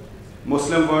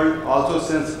 Muslim world also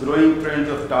sends growing trends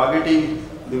of targeting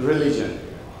the religion.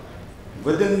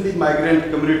 Within the migrant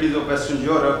communities of Western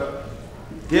Europe,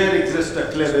 there exists a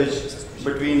cleavage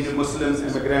between the Muslim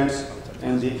immigrants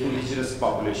and the indigenous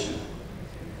population.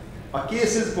 A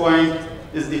case in point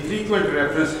is the frequent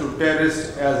reference to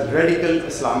terrorists as radical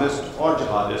Islamist or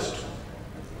jihadist.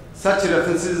 Such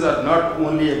references are not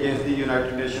only against the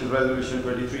United Nations Resolution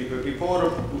 2354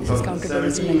 of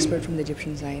 2017, expert from the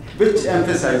Egyptian side, which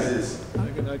emphasizes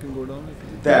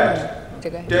that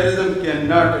terrorism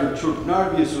cannot and should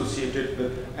not be associated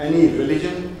with any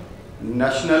religion,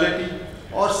 nationality,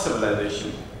 or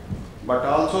civilization, but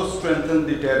also strengthen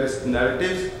the terrorist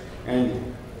narratives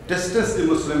and distance the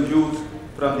Muslim youth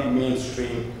from the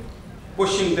mainstream,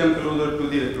 pushing them closer to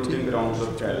the recruiting grounds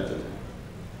of terrorism.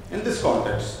 In this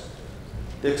context,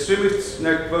 the extremist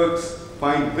networks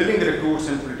find willing recruits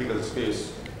in political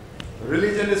space.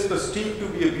 Religion is perceived to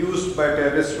be abused by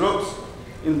terrorist groups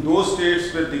in those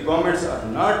states where the governments are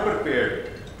not prepared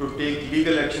to take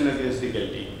legal action against the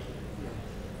guilty.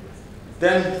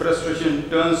 Then frustration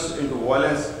turns into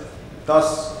violence,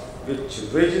 thus which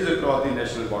rages across the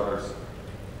national borders.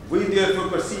 We therefore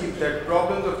perceive that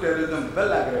problems of terrorism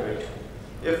will aggravate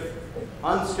if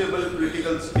unstable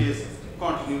political space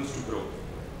continues to grow.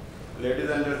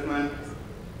 Ladies and gentlemen,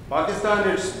 Pakistan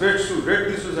its bids to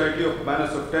rid the society of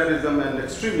menace of terrorism and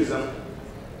extremism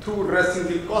through addressing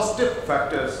the caustic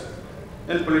factors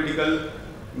in political,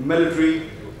 military,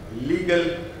 legal,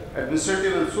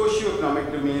 administrative and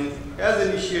socio-economic domains, has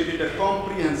initiated a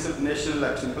comprehensive national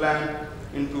action plan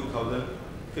in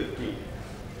 2015.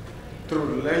 Through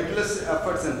relentless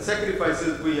efforts and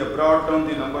sacrifices, we have brought down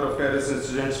the number of terrorist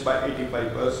incidents by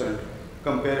 85%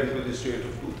 compared to the state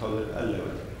of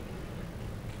 2011.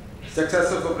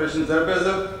 Success of Operation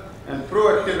Zarb-e-Azab and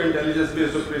proactive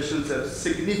intelligence-based operations have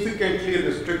significantly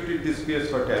restricted the space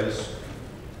for terrorists.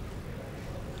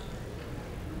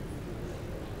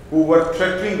 who were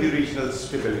threatening the regional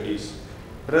stabilities.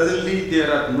 Presently,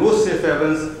 there are no safe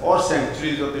havens or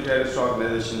sanctuaries of the terrorist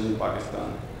organizations in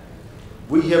Pakistan.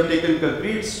 We have taken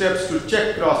concrete steps to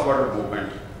check cross-border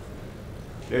movement.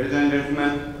 Ladies and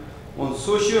gentlemen, on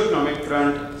socio-economic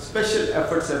front, special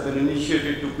efforts have been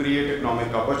initiated to create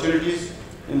economic opportunities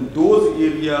in those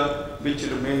areas which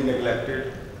remain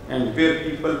neglected and where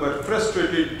people were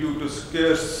frustrated due to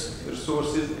scarce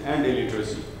resources and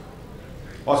illiteracy.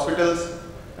 Hospitals,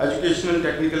 educational and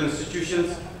technical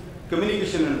institutions,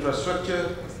 communication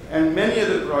infrastructure, and many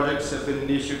other projects have been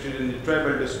initiated in the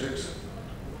tribal districts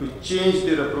to change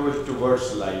their approach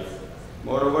towards life.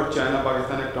 Moreover,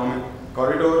 China-Pakistan Economic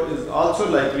Corridor is also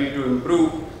likely to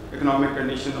improve economic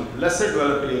conditions of lesser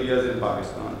developed areas in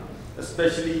Pakistan,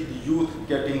 especially the youth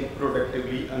getting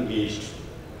productively engaged.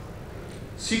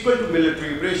 Sequel to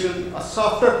military operation, a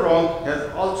softer prong has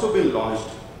also been launched,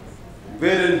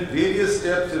 wherein various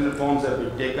steps and reforms have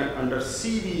been taken under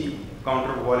CVE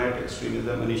Counter-Violent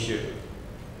Extremism Initiative.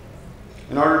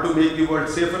 In order to make the world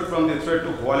safer from the threat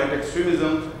of violent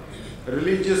extremism,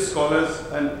 religious scholars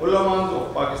and ulamas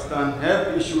of Pakistan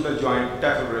have issued a joint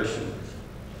declaration.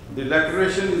 The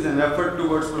declaration is an effort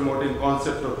towards promoting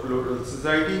concept of plural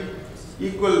society,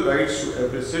 equal rights to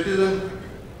every citizen,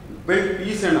 build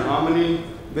peace and harmony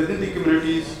within the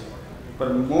communities,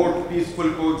 promote peaceful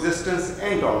coexistence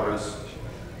and tolerance.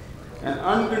 An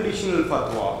unconditional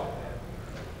fatwa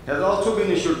has also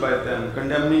been issued by them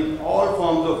condemning all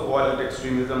forms of violent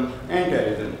extremism and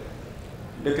terrorism,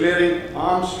 declaring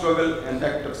armed struggle an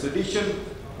act of sedition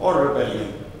or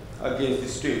rebellion against the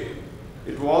state.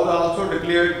 It was also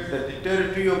declared that the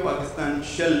territory of Pakistan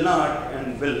shall not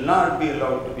and will not be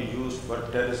allowed to be used for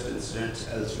terrorist incidents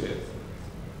elsewhere.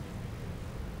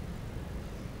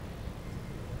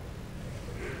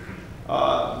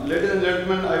 Ladies and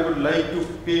gentlemen, I would like to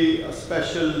pay a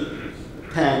special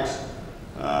thanks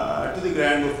to the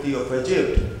Grand Mufti of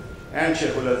Egypt and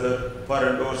Sheikhul Azhar for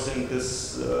endorsing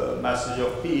this message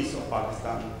of peace of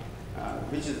Pakistan,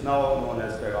 which is now known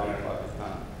as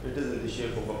Paigam-e-Pakistan. It is in the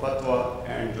shape of a fatwa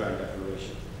and joint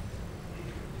declaration.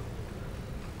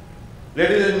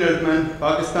 Ladies and gentlemen,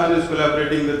 Pakistan is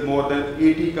collaborating with more than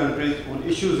 80 countries on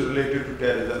issues related to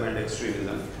terrorism and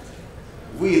extremism.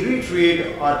 We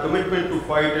reiterate our commitment to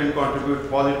fight and contribute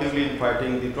positively in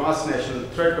fighting the transnational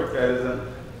threat of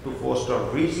terrorism to foster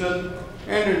regional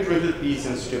and international peace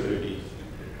and stability.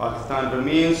 Pakistan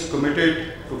remains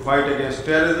committed to fight against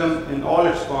terrorism in all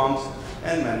its forms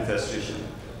and manifestations.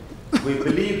 We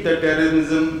believe that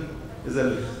terrorism is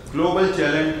a global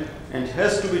challenge and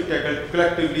has to be tackled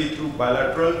collectively through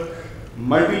bilateral,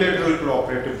 multilateral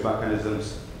cooperative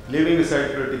mechanisms, leaving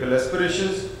aside political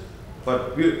aspirations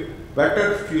for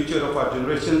better future of our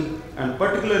generation, and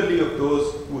particularly of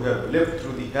those who have lived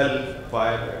through the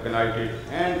hellfire ignited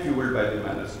and fueled by the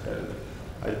menace of terrorism.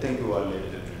 I thank you all,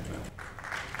 ladies and gentlemen.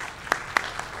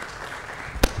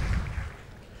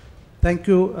 Thank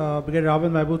you, Brigadier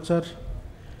Ravin Mahmood, sir.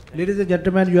 Ladies and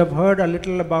gentlemen, you have heard a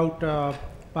little about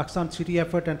Pakistan city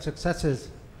effort and successes.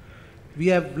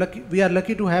 We are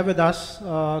lucky to have with us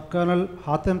Colonel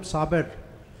Hatem Sabir,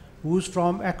 who is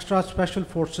from Extra Special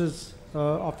Forces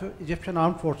of Egyptian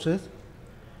Armed Forces.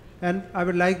 And I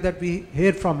would like that we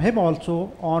hear from him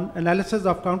also on analysis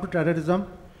of counterterrorism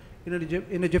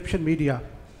in Egyptian media.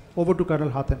 Over to Colonel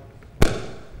Hatem.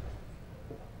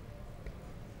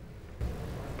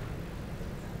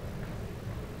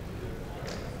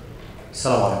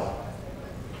 السلام عليكم.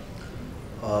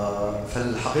 في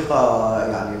الحقيقة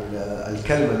يعني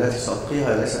الكلمة التي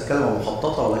سألقيها ليست كلمة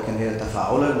مخططة، ولكن هي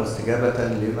تفاعلا واستجابة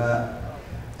لما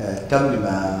تم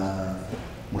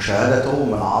مشاهدته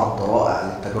من عرض رائع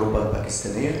للتجربة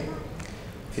الباكستانية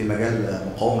في مجال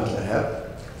مقاومة الإرهاب.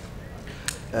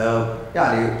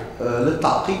 يعني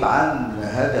للتعقيب عن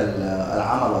هذا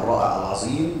العمل الرائع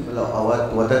العظيم،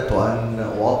 وددت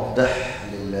أن أوضح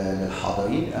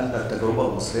للحاضرين أن التجربة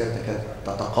المصرية تكاد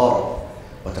تتقارب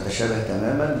وتتشابه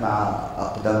تماما مع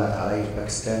أقدمت عليه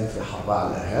باكستان في حربها على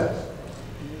الإرهاب.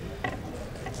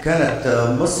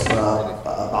 كانت مصر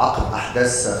بعقب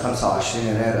أحداث 25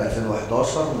 يناير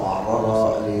 2011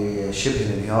 معرضة لشبه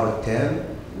الانهيار التام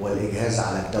والإجهاز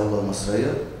على الدولة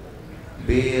المصرية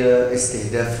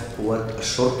باستهداف قوات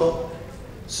الشرطة،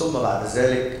 ثم بعد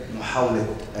ذلك محاولة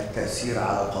التأثير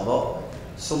على القضاء،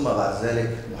 ثم بعد ذلك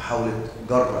محاولة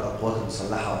جر القوات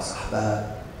المسلحة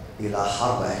وسحبها إلى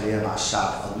حرب أهلية مع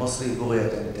الشعب المصري بغية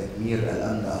تدمير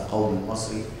الأمن القومي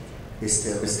المصري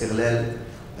باستغلال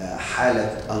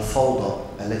حالة الفوضى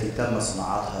التي تم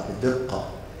صناعتها بدقة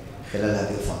خلال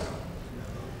هذه الفترة.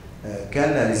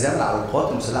 كان لزاما على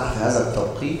القوات المسلحة في هذا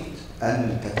التوقيت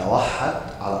أن تتوحد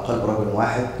على قلب رجل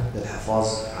واحد للحفاظ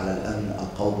على الأمن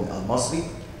القومي المصري،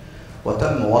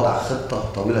 وتم وضع خطة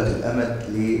طويلة الأمد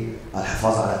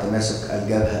للحفاظ على تماسك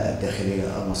الجبهة الداخلية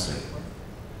المصرية.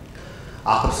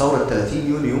 عقب ثورة 30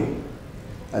 يونيو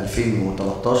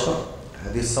 2013،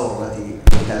 هذه الثورة التي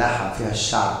يتلاحم فيها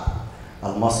الشعب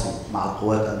المصري مع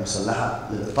القوات المسلحة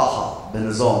للإطاحة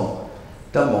بنظام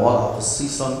تم وضعه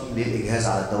خصيصا للإجهاز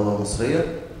على الدولة المصرية،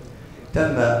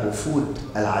 تم وفود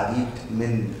العديد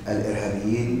من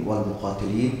الإرهابيين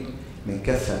والمقاتلين من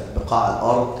كافة بقاع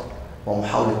الأرض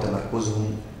ومحاولة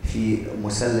تمركزهم في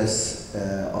مثلث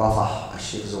رفح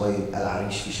الشيخ زويد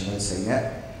العريش في شمال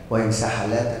سيناء، وهي مساحة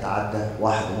لا تتعدى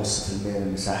 1.5%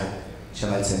 من مساحة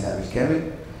شمال سيناء بالكامل.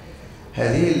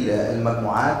 هذه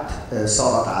المجموعات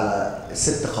سارت على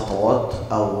 6 خطوات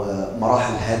أو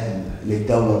مراحل هدم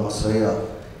للدولة المصرية،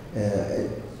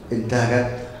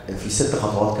 انتهجت في 6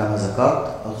 خطوات كما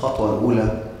ذكرت. الخطوة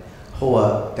الأولى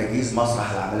هو تجهيز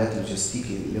مسرح العمليات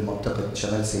اللوجستيكي لمنطقة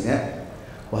شمال سيناء،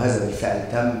 وهذا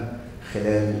بالفعل تم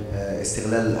خلال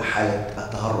استغلال حالة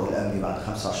التهرب الأمني بعد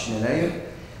 25 يناير،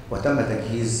 وتم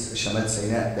تجهيز شمال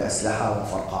سيناء بأسلحة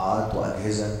ومفرقعات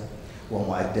وأجهزة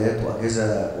ومعدات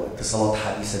وأجهزة واتصالات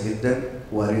حديثة جدا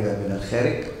واردة من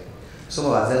الخارج. ثم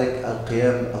بعد ذلك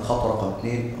الخطوة رقم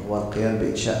 2 هو القيام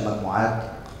بإنشاء مجموعات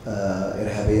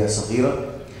إرهابية صغيرة.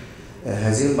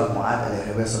 هذه المجموعات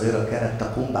الإرهابية الصغيرة كانت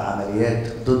تقوم بعمليات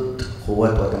ضد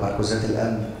قوات وتمركزات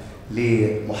الأمن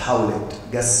لمحاولة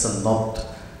جس النبض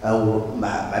أو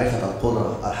معرفة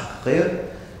القدرة الحقيقية،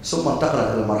 ثم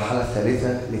انتقلت إلى المرحلة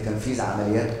الثالثة لتنفيذ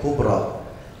عمليات كبرى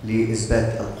لإثبات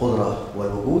القدرة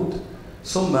والوجود.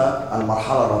 ثم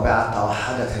المرحلة الرابعة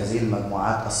توحدت هذه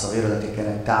المجموعات الصغيرة التي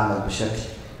كانت تعمل بشكل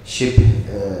شبه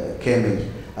كامل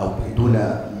أو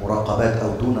دون مراقبات أو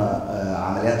دون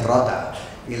عمليات ردع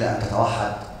إلى أن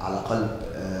تتوحد على قلب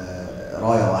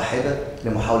راية واحدة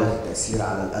لمحاولة التأثير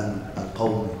على الأمن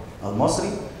القومي المصري.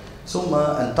 ثم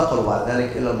انتقلوا بعد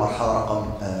ذلك إلى المرحلة رقم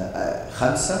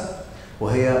 5،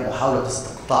 وهي محاولة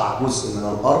استقطاع جزء من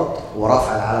الأرض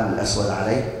ورفع العلم الأسود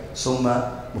عليه، ثم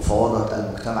مفاوضة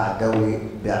المجتمع الدولي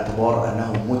باعتبار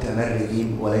أنهم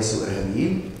متمردين وليسوا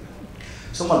إرهابيين.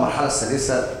 ثم المرحلة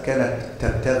السادسة كانت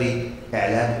تبتغي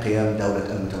إعلان قيام دولة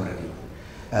المتمردين.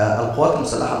 القوات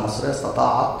المسلحة المصرية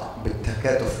استطاعت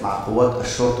بالتكاتف مع قوات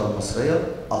الشرطة المصرية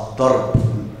الضرب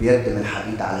بيد من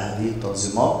حديد على هذه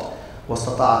التنظيمات،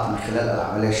 واستطاعت من خلال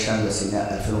العملية الشاملة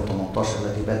سيناء 2018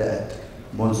 التي بدأت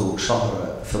منذ شهر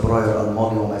فبراير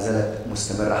الماضي وما زالت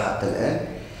مستمرة حتى الآن،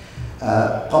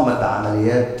 قامت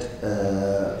بعمليات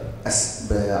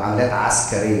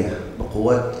عسكرية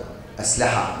بقوات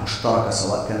أسلحة مشتركة،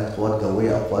 سواء كانت قوات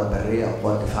جوية أو قوات برية أو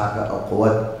قوات دفاع أو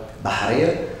قوات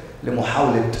بحرية،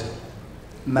 لمحاولة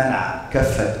منع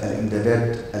كافة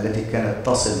الإمدادات التي كانت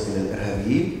تصل إلى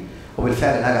الإرهابيين،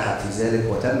 وبالفعل نجحت في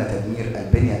ذلك وتم تدمير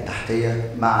البنية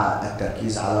التحتية مع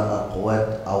التركيز على القوات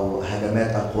أو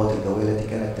هجمات القوات الجوية التي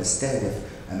كانت تستهدف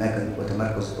أماكن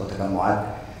وتمركز وتجمعات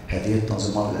هذه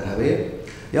التنظيمات الإرهابية.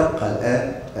 يبقى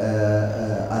الآن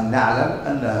أن نعلم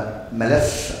أن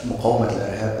ملف مقاومة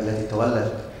الإرهاب التي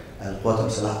تولت القوات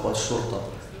المسلحة قوات الشرطة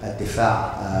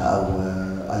الدفاع أو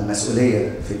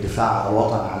المسؤولية في الدفاع عن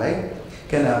الوطن عليه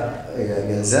كان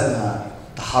يلزمها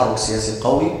تحرك سياسي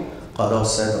قوي قاده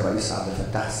السيد الرئيس عبد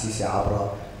الفتاح السيسي عبر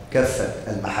كافة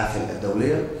المحافل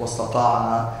الدولية،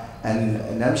 واستطعنا أن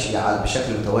نمشي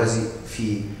بشكل متوازي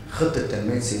في خطة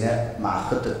تنمية سيناء مع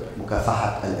خطة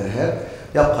مكافحة الإرهاب.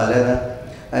 يبقى لنا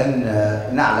أن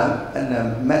نعلم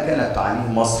أن ما كانت تعانيه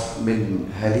مصر من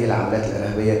هذه العمليات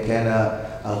الإرهابية كان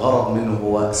الغرض منه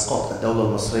هو إسقاط الدولة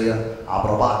المصرية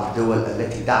عبر بعض الدول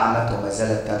التي دعمت وما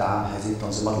زالت تدعم هذه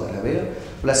التنظيمات الإرهابية،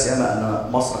 ولا سيما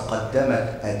أن مصر قدمت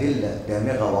أدلة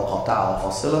دامغة وقاطعة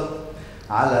وفاصلة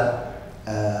على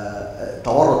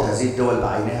تورط هذه الدول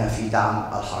بعينها في دعم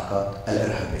الحركات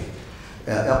الإرهابية.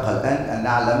 يبقى الآن أن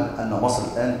نعلم أن مصر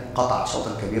الآن قطعت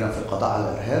شوطا كبيرا في القضاء على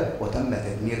الإرهاب، وتم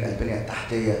تدمير البنية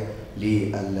التحتية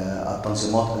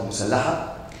للتنظيمات المسلحة.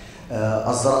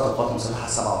 أصدرت القوات المسلحة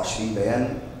 27 بيان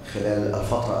خلال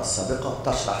الفترة السابقة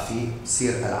تشرح فيه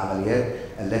سير العمليات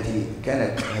التي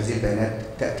كانت هذه البيانات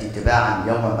تأتي تباعا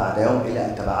يوما بعد يوم، إلى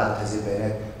أن تباعدت هذه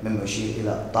البيانات مما يشير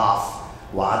إلى ضعف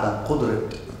وعدم قدرة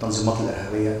التنظيمات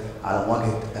الإرهابية على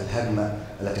مواجهة الهجمة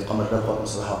التي قامت بها القوات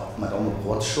المسلحة مدعومة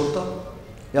بقوات الشرطة.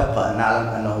 يبقى أن نعلم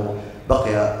أنه بقي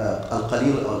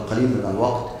القليل من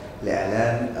الوقت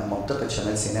لإعلان منطقة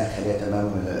شمال سيناء خالية تماما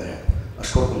من الإرهاب.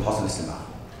 أشكركم لحسن الاستماع.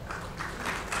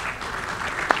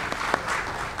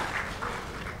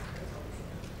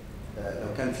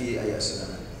 لو كان في أي أسئلة.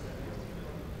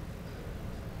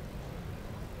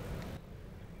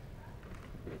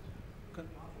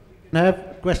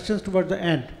 Have questions towards the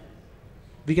end.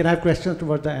 We can have questions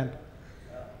towards the end.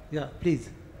 Yeah, please.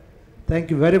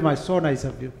 Thank you very much. So nice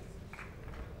of you.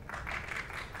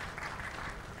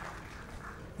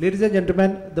 Ladies and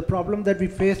gentlemen, the problem that we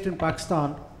faced in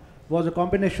Pakistan was a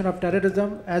combination of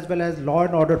terrorism as well as law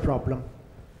and order problem.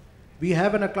 We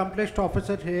have an accomplished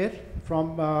officer here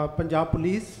from Punjab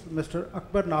Police, Mr.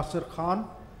 Akbar Nasir Khan,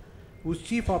 who's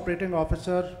Chief Operating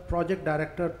Officer, Project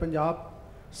Director, Punjab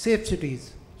Safe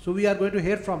Cities. So we are going to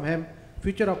hear from him,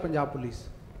 future of Punjab Police.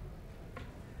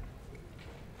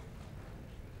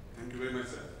 Thank you very much,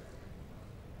 sir.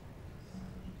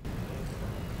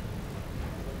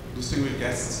 Distinguished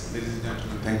guests, ladies and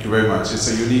gentlemen, thank you very much. It's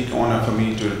a unique honor for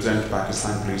me to represent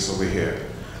Pakistan Police over here.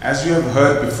 As you have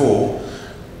heard before,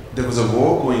 there was a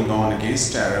war going on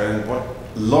against terror, and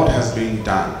a lot has been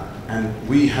done. And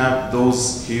we have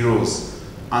those heroes,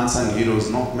 unsung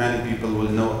heroes. Not many people will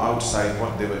know outside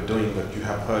what they were doing, but you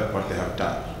have heard what they have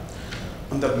done.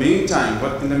 In the meantime,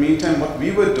 what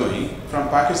we were doing from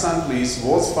Pakistan Police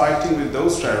was fighting with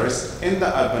those terrorists in the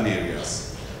urban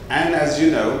areas. And as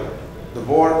you know, the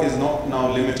war is not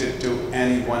now limited to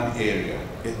any one area.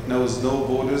 It knows no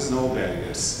borders, no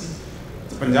barriers.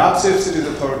 The Punjab Safe Cities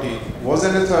Authority was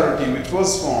an authority which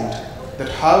was formed that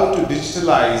how to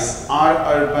digitalize our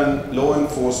urban law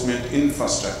enforcement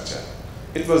infrastructure.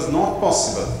 It was not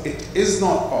possible, it is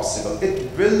not possible,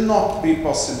 it will not be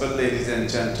possible, ladies and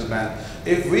gentlemen,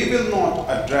 if we will not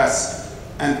address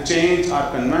and change our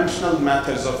conventional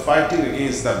methods of fighting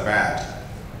against the bad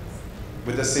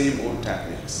with the same old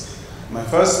techniques. My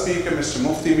first speaker, Mr.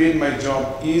 Mufti, made my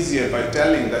job easier by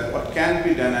telling that what can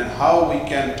be done and how we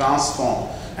can transform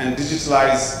and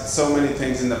digitalize so many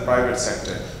things in the private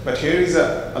sector. But here is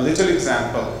a little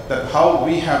example that how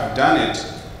we have done it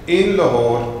in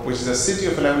Lahore, which is a city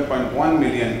of 11.1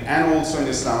 million, and also in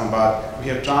Islamabad. We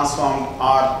have transformed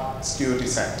our security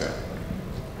sector.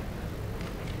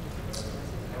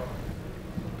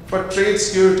 For trade,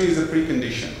 security is a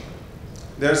precondition.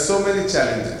 There are so many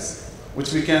challenges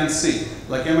which we can see,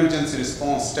 like emergency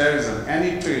response, terrorism.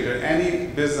 Any trader, any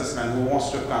businessman who wants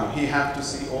to come, he has to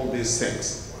see all these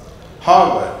things.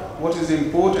 However, what is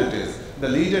important is the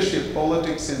leadership,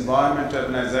 politics, environment,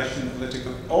 urbanization,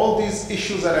 political, all these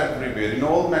issues are everywhere in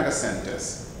all mega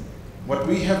centers. What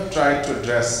we have tried to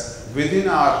address within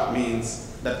our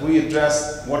means, that we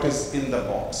address what is in the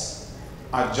box.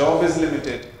 Our job is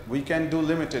limited, we can do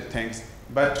limited things,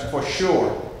 but for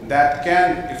sure that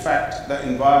can affect the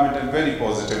environment in a very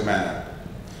positive manner.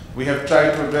 We have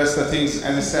tried to address the things,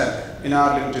 as I said, in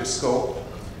our limited scope,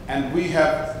 and we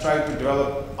have tried to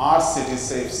develop our cities,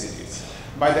 safe cities.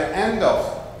 By the end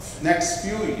of next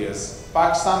few years,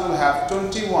 Pakistan will have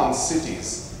 21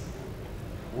 cities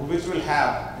which will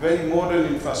have very modern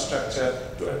infrastructure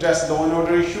to address law and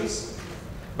order issues.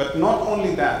 But not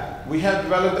only that, we have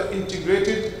developed the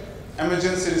integrated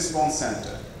emergency response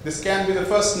center. This can be the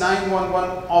first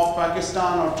 911 of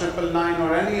Pakistan or 999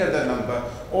 or any other number.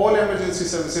 All emergency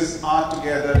services are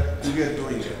together and we are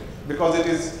doing it. Because it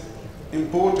is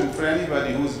important for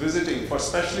anybody who is visiting,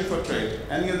 especially for trade,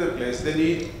 any other place, they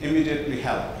need immediately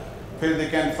help. Where they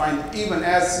can find even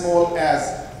as small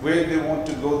as where they want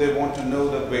to go, they want to know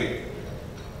the way.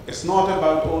 It's not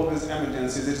about always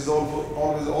emergencies, it is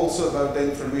always also about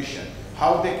the information,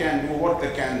 how they can do, what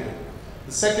they can do.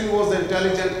 The second was the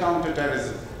intelligent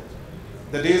counterterrorism.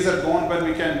 The days are gone when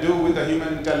we can do with the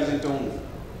human intelligence only.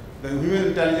 The human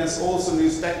intelligence also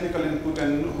needs technical input,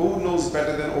 and who knows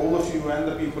better than all of you and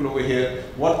the people over here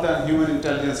what the human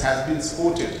intelligence has been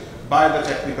supported by the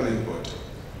technical input.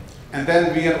 And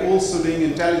then we are also doing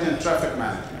intelligent traffic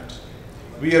management.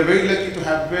 We are very lucky to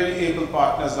have very able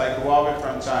partners like Huawei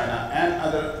from China and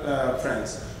other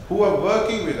friends who are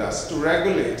working with us to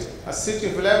regulate a city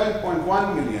of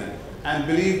 11.1 million, and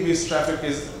believe me, this traffic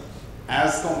is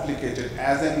as complicated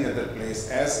as any other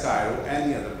place, as Cairo,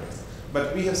 any other place.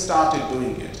 But we have started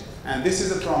doing it. And this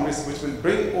is a promise which will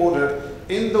bring order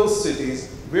in those cities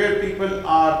where people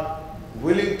are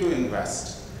willing to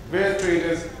invest, where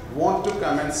traders want to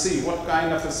come and see what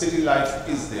kind of a city life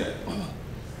is there.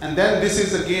 And then this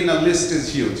is again, a list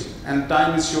is huge, and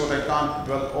time is short, I can't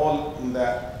dwell all on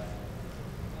that.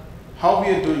 How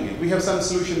we are doing it? We have some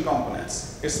solution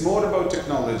components. It's more about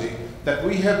technology, that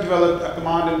we have developed a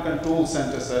command and control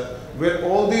center, sir, where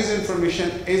all this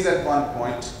information is at one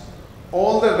point.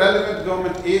 All the relevant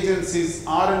government agencies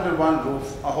are under one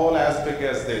roof, a hole as big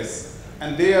as this,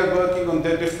 and they are working on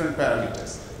their different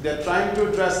parameters. They are trying to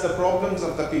address the problems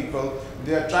of the people.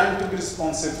 They are trying to be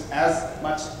responsive as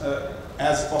much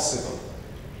as possible.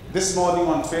 This morning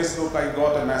on Facebook, I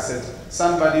got a message.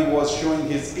 Somebody was showing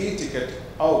his e-ticket.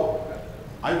 Oh,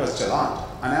 I was challaned.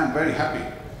 and I'm very happy.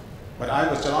 But I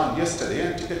was Chalan yesterday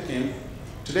and ticket came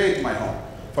today to my home.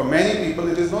 For many people,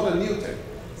 it is not a new thing.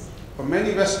 For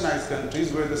many westernized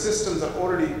countries where the systems are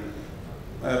already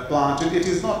planted, it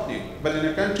is not new. But in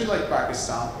a country like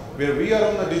Pakistan, where we are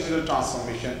on the digital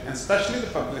transformation, and especially the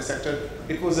public sector,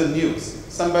 it was a news.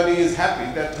 Somebody is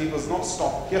happy that he was not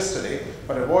stopped yesterday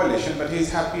for a violation, but he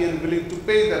is happy and willing to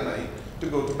pay the money to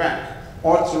go to bank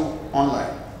or through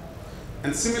online.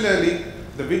 And similarly,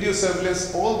 the video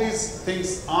surveillance, all these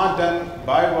things are done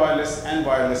by wireless and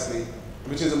wirelessly,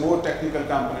 which is a more technical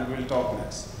component we'll talk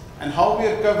next. And how we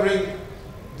are covering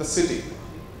the city.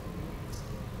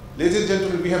 Ladies and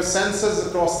gentlemen, we have sensors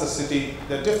across the city.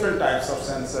 There are different types of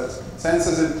sensors.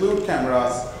 Sensors include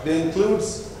cameras. They include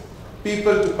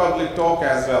people to public talk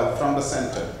as well from the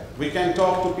center. We can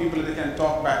talk to people, they can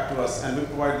talk back to us, and we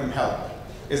provide them help.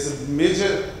 Its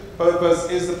major purpose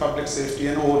is the public safety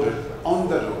and order on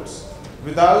the roads.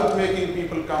 Without making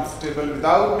people comfortable,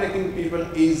 without making people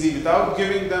easy, without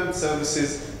giving them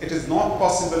services, it is not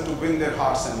possible to win their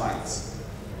hearts and minds.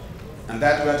 And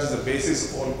that is the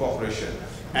basis of all cooperation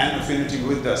and affinity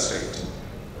with the state.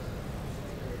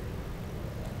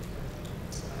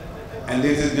 And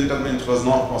ladies and gentlemen, it was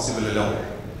not possible alone.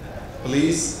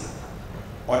 Police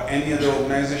or any other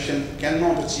organization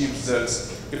cannot achieve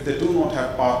results if they do not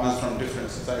have partners from different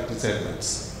society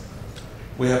segments.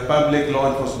 We have public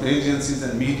law enforcement agencies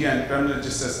and media and criminal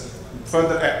justice.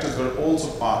 Further actors were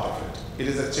also part of it. It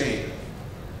is a chain.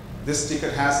 This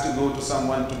ticket has to go to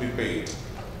someone to be paid.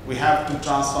 We have to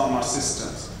transform our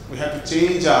systems. We have to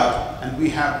change and we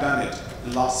have done it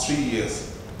in the last 3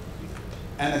 years.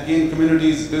 And again,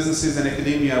 communities, businesses, and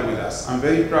academia are with us. I'm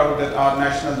very proud that our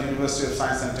National University of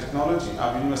Science and Technology,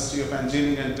 our University of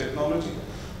Engineering and Technology,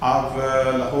 our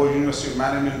Lahore University of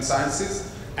Management and Sciences,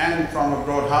 and from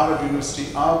abroad, Harvard University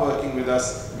are working with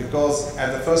us because,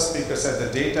 as the first speaker said,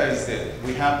 the data is there.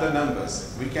 We have the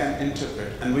numbers, we can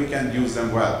interpret, and we can use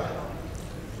them well.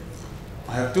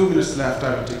 I have 2 minutes left,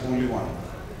 I will take only one.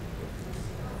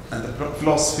 And the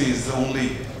philosophy is the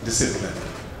only discipline,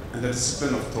 and the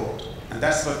discipline of thought. And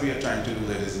that's what we are trying to do,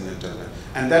 ladies and gentlemen.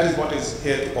 And that is what is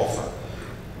here to offer.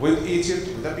 With Egypt,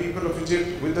 with the people of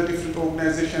Egypt, with the different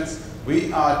organizations,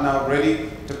 we are now ready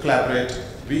to collaborate.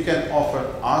 We can offer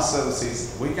our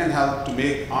services, we can help to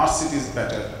make our cities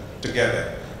better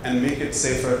together and make it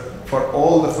safer for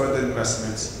all the further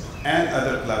investments and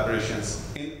other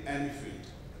collaborations in any field.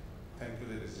 Thank you,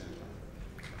 ladies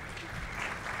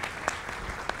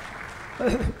and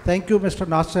gentlemen. Thank you, Mr.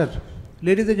 Nasser.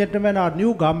 Ladies and gentlemen, our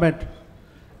new government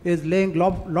is laying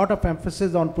lot of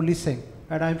emphasis on policing,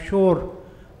 and I'm sure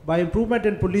by improvement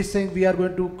in policing, we are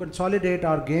going to consolidate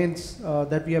our gains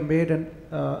that we have made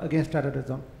against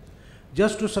terrorism.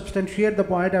 Just to substantiate the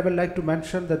point, I would like to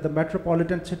mention that the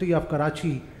metropolitan city of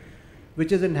Karachi,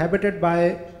 which is inhabited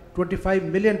by 25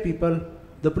 million people,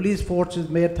 the police force is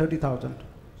mere 30,000.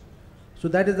 So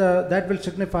that will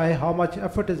signify how much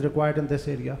effort is required in this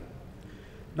area.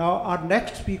 Now, our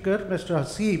next speaker, Mr.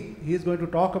 Hasib, he is going to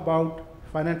talk about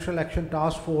Financial Action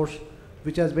Task Force,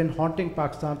 which has been haunting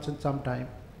Pakistan since some time.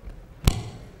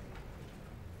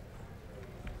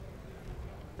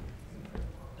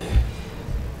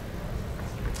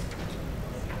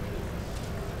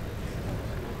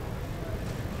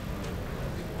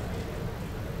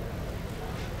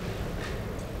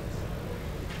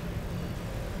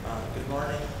 Good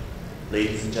morning,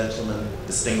 ladies and gentlemen,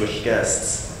 distinguished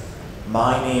guests.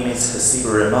 My name is Hasib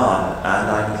Rahman,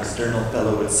 and I'm an external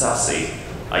fellow with SASI.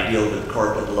 I deal with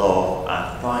corporate law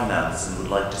and finance and would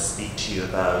like to speak to you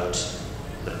about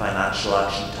the Financial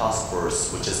Action Task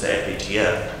Force, which is the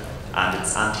FATF, and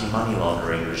its anti-money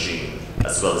laundering regime,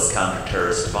 as well as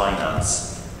counter-terrorist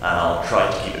finance. And I'll try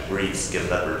to keep it brief, given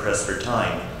that we're pressed for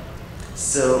time.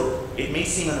 So, it may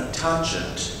seem on a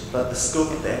tangent, but the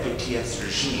scope of the FATF's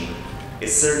regime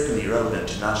is certainly relevant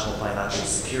to national financial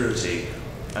security,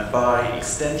 and by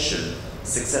extension,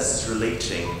 successes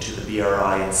relating to the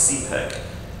BRI and CPEC,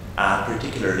 and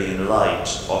particularly in light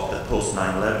of the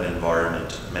post-9/11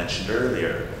 environment mentioned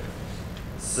earlier.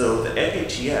 So the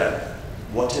FATF,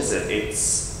 what is it?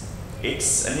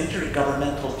 It's an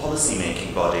intergovernmental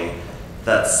policy-making body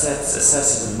that sets,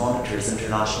 assesses and monitors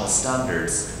international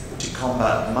standards to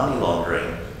combat money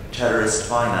laundering, terrorist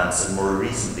finance, and more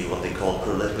recently what they call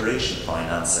proliferation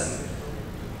financing.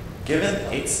 Given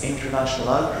its international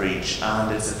outreach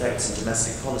and its effects on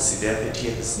domestic policy, the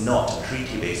FATF is not a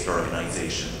treaty-based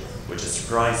organization, which is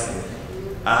surprising,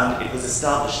 and it was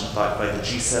established in fact by the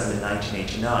G7 in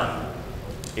 1989.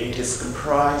 It is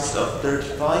comprised of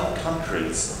 35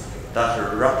 countries that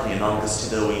are roughly analogous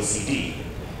to the OECD.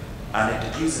 and it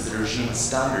diffuses the regime's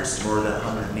standards to more than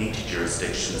 180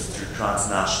 jurisdictions through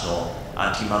transnational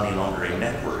anti-money laundering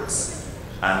networks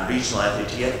and regional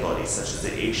FATF bodies such as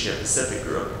the Asia Pacific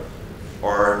Group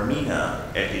or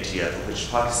MENA FATF, of which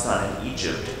Pakistan and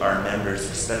Egypt are members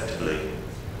respectively.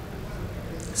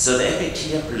 So the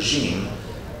FATF regime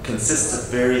consists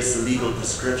of various legal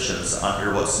prescriptions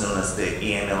under what's known as the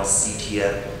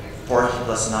AML-CTF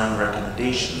 40+9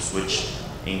 recommendations, which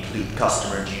include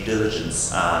customer due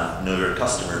diligence and know your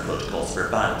customer protocols for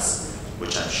banks,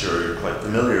 which I'm sure you're quite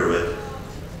familiar with.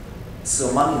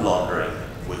 So money laundering,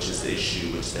 which is the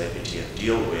issue which the FATF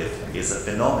deal with, is a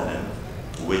phenomenon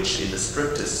which in the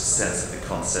strictest sense of the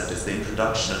concept is the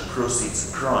introduction of proceeds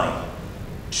of crime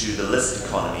to the illicit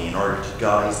economy in order to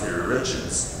guise their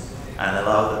origins and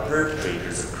allow the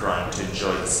perpetrators of crime to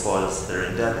enjoy the spoils of their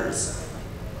endeavors.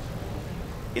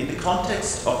 In the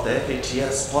context of the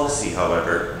FATF's policy,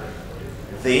 however,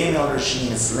 the AML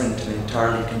regime is linked and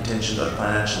entirely contingent on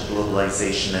financial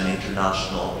globalization and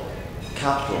international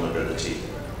capital mobility.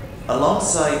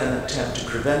 Alongside an attempt to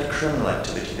prevent criminal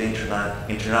activity, the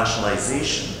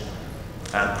internationalization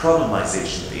and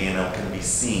problemization of the AML can be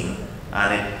seen,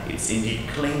 and it's indeed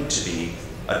claimed to be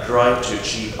a drive to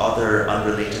achieve other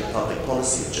unrelated public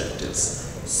policy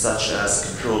objectives, such as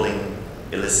controlling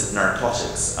illicit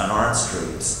narcotics and arms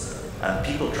trades, and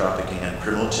people trafficking and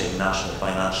promoting national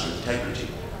financial integrity.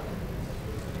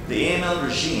 The AML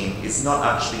regime is not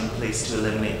actually in place to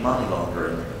eliminate money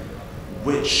laundering,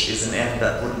 which is an end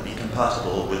that wouldn't be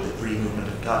compatible with the free movement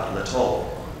of capital at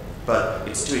all, but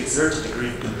it's to exert a degree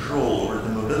of control over the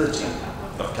mobility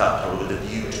of capital with a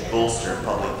view to bolster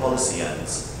public policy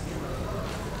ends.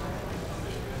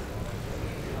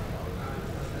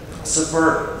 So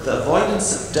for the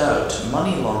avoidance of doubt,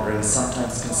 money laundering is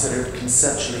sometimes considered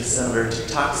conceptually similar to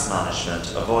tax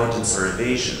management, avoidance or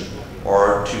evasion,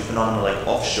 or to phenomena like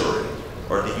offshoring,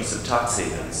 or the use of tax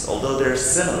havens. Although they're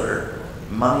similar,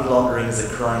 money laundering is a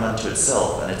crime unto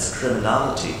itself, and its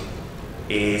criminality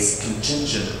is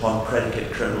contingent upon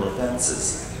predicate criminal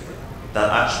offences that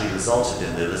actually resulted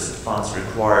in the illicit funds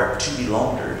required to be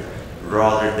laundered,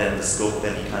 rather than the scope of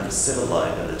any kind of civil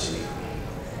liability.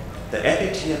 The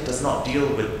FATF does not deal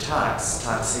with tax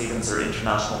havens, or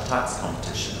international tax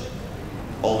competition,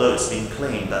 although it's been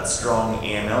claimed that strong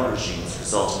AML regimes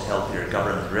result in healthier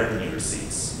government revenue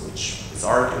receipts, which is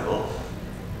arguable.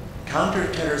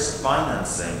 Counter-terrorist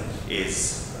financing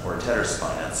terrorist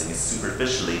financing is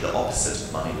superficially the opposite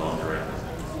of money laundering,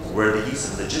 where the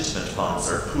use of legitimate funds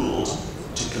are pooled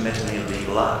to commit an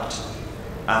illegal act.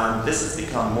 And this has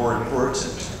become more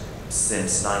important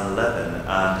since 9/11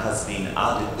 and has been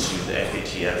added to the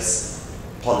FATF's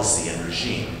policy and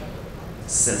regime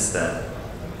since then.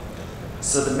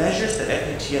 So the measures that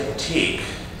FATF take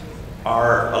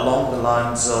are along the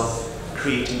lines of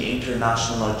creating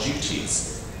international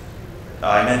duties.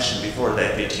 I mentioned before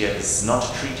that FATF is not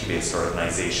a treaty-based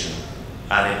organization,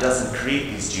 and it doesn't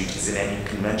create these duties in any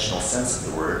conventional sense of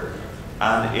the word,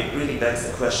 and it really begs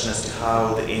the question as to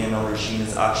how the AML regime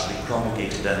is actually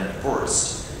promulgated and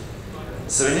enforced.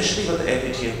 So initially what the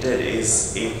FATF did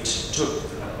is it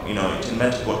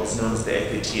invented what was known as the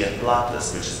FATF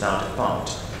blacklist, which is now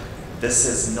defunct. This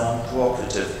is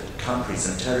non-cooperative countries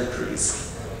and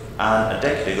territories. And a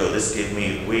decade ago, this gave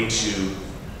me way to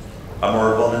a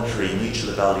more voluntary mutual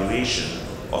evaluation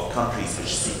of countries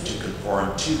which seek to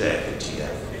conform to the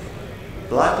FATF.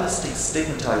 Blacklisting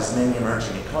stigmatized many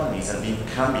emerging economies and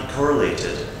can be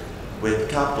correlated with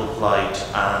capital flight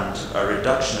and a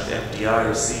reduction of FDI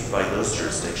received by those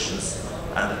jurisdictions,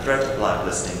 and the threat of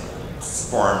blacklisting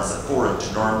forms a forum to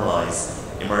normalize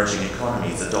emerging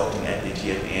economies adopting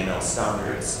FATF AML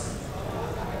standards.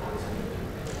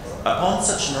 Upon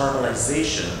such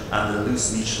normalization and the loose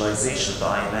mutualization of the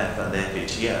IMF and the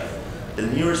FATF, the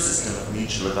newer system of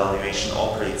mutual evaluation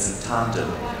operates in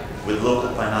tandem with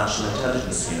local financial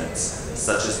intelligence units,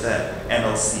 such as the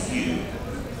MLCU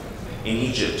in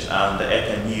Egypt and the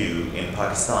FMU in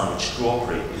Pakistan, which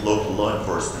cooperate with local law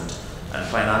enforcement and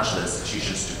financial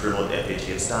institutions to promote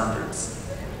FATF standards.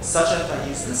 Such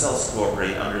FIUs themselves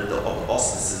cooperate under the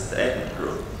auspices of the ECMAT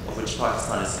Group, of which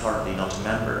Pakistan is currently not a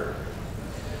member.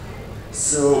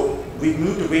 So we've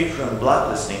moved away from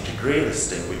blacklisting to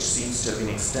greylisting, which seems to have been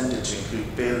extended to include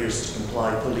failures to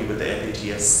comply fully with the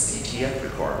FATF's CTF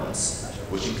requirements,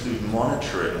 which include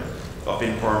monitoring of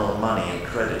informal money and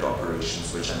credit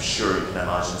operations, which I'm sure you can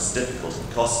imagine is difficult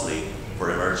and costly for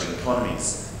emerging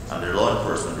economies and their law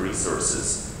enforcement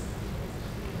resources.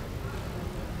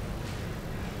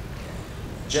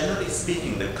 Generally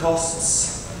speaking, the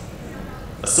costs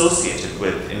associated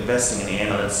with investing in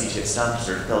AML and CTF standards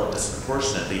are felt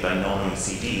disproportionately by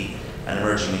non-OECD and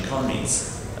emerging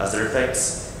economies, as are the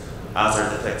effects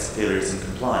of failures in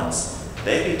compliance.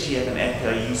 The FATF and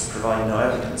FPIUs provide no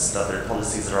evidence that their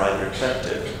policies are either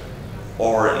effective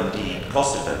or indeed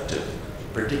cost-effective,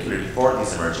 particularly for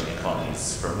these emerging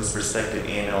economies, from whose perspective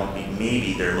AML may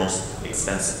be their most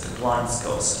expensive compliance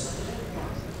cost.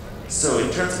 So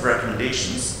in terms of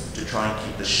recommendations, to try and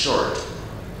keep this short,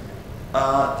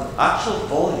 the actual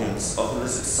volumes of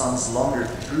illicit sums laundered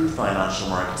through financial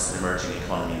markets in emerging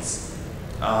economies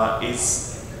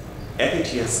is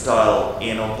FATF-style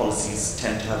AML policies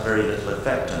tend to have very little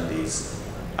effect on these,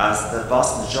 as the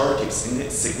vast majority of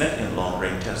significant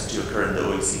laundering tends to occur in the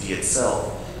OECD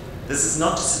itself. This is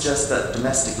not to suggest that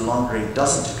domestic laundering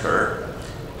doesn't occur.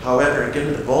 However,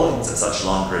 given the volumes of such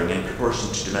laundering in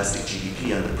proportion to domestic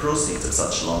GDP and the proceeds of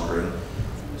such laundering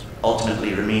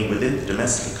ultimately remain within the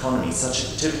domestic economy,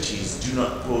 such activities do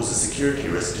not pose a security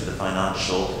risk to the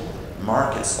financial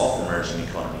markets of emerging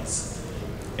economies.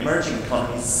 Emerging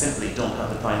economies simply don't have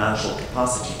the financial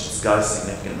capacity to disguise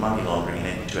significant money laundering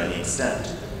to any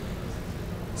extent.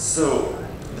 So,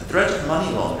 the threat of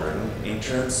money laundering in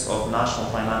terms of national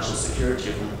financial security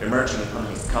of emerging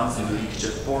economies comes from the leakage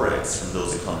of forex from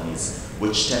those economies,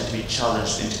 which tend to be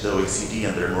challenged into the OECD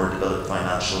and their more developed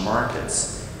financial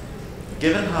markets.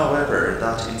 Given, however,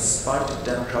 that in spite of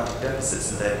democratic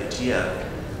deficits in the FATF,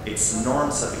 its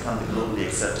norms have become the globally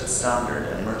accepted standard,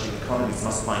 and emerging economies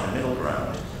must find a middle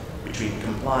ground between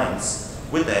compliance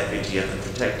with the FATF and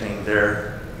protecting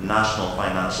their national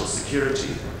financial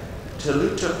security. To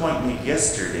allude to a point made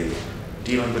yesterday,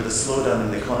 dealing with the slowdown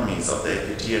in the economies of the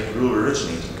FATF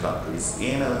rule-originating countries,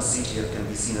 AML and CTF can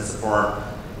be seen as a form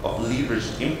of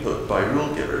leveraged input by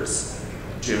rule givers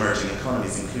to emerging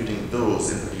economies, including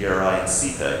those in the BRI and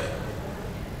CPEC.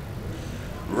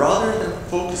 Rather than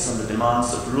focus on the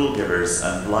demands of rule givers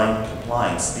and blind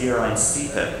compliance, BRI and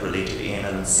CPEC-related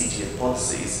AML and CTF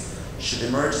policies should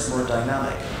emerge as more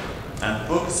dynamic and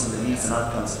focus on the needs and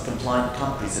outcomes of compliant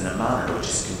countries in a manner which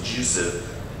is conducive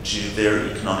to their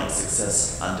economic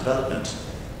success and development.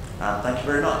 Thank you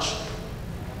very much.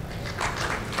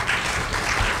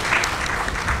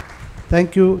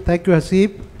 Thank you,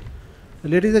 Hasib.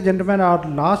 Ladies and gentlemen, our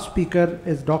last speaker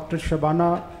is Dr.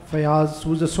 Shabana Fayaz,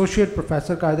 who is Associate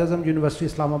Professor, Qaid-e-Azam University,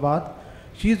 Islamabad.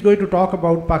 She is going to talk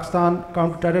about Pakistan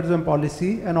counterterrorism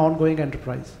policy and ongoing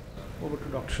enterprise. Over to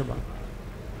Dr. Shabana.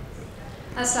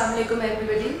 Assalamu alaikum,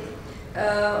 everybody.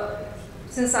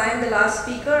 Since I am the last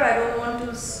speaker, I don't want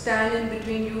to stand in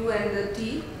between you and the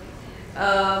tea,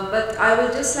 but I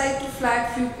will just like to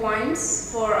flag few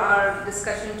points for our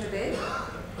discussion today.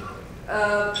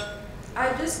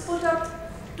 I just put up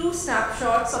two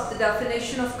snapshots of the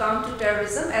definition of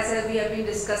counterterrorism as we have been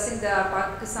discussing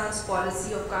Pakistan's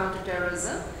policy of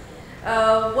counterterrorism.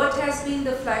 What has been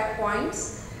the flag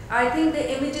points? I think the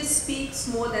images speaks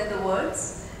more than the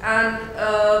words. And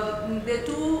the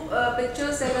two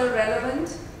pictures that are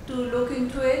relevant to look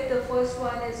into it. The first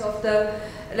one is of the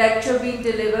lecture being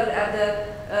delivered at the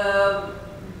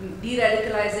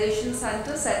De-Radicalization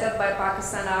Center set up by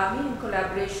Pakistan Army in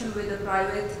collaboration with a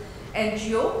private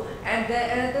NGO. And the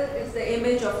other is the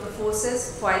image of the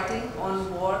forces fighting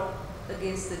on war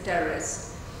against the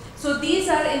terrorists. So these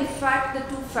are in fact the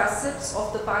two facets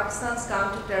of the Pakistan's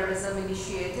counter-terrorism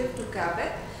initiative to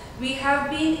CABEC. We have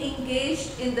been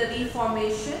engaged in the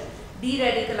reformation,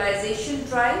 de-radicalization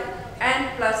drive, and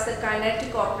plus the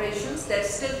kinetic operations that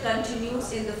still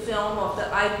continues in the film of the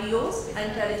IBOs,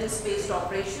 intelligence-based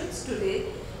operations today,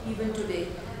 even today.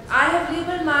 I have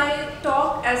labeled my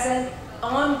talk as an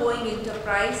ongoing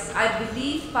enterprise. I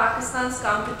believe Pakistan's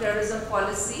counter-terrorism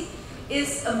policy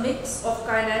is a mix of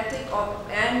kinetic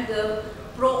and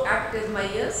proactive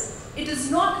measures. It is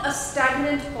not a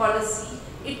stagnant policy.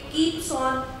 It keeps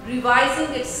on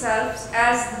revising itself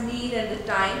as the need and the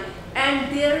time, and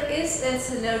there is a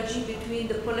synergy between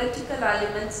the political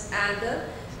elements and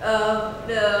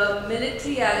the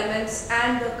military elements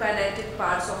and the kinetic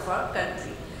parts of our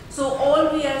country. So all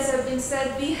we, as have been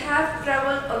said, we have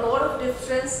traveled a lot of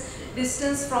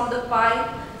distance from the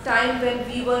time when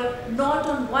we were not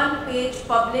on one page,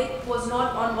 public was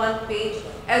not on one page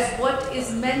as what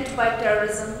is meant by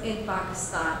terrorism in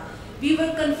Pakistan. We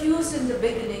were confused in the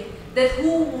beginning that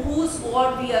whose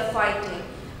war we are fighting.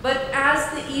 But as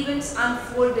the events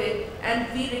unfolded and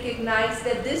we recognized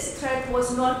that this threat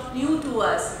was not new to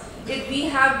us, we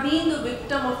have been the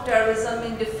victim of terrorism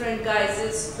in different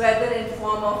guises, whether in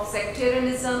form of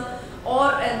sectarianism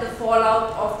or in the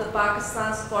fallout of the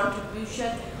Pakistan's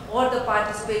contribution or the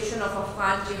participation of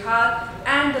Afghan jihad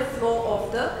and the flow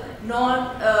of the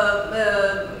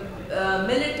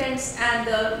non-militants and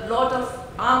a lot of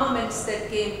armaments that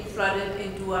came flooded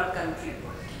into our country.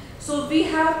 So we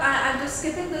have, I'm just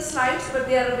skipping the slides, but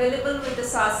they are available with the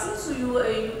SASI, so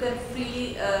you can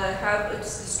freely have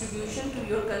its distribution to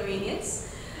your convenience.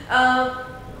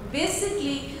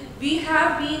 Basically, we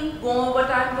have been going, but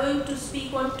I'm going to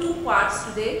speak on two parts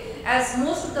today, as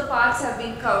most of the parts have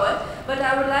been covered. But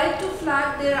I would like to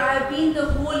flag there have been the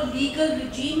whole legal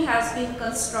regime has been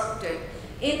constructed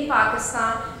in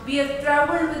Pakistan. We have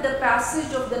traveled with the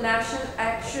passage of the National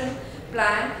Action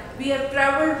Plan. We have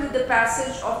traveled with the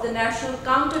passage of the National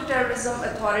Counter-Terrorism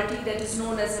Authority, that is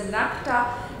known as the NACTA,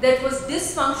 that was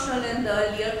dysfunctional in the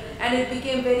earlier, and it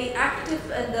became very active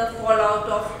in the fallout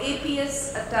of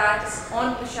APS attacks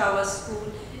on Peshawar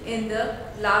school in the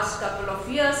last couple of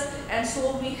years. And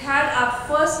so we had our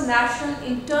first national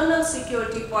internal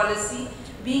security policy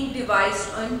being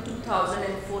devised in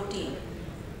 2014.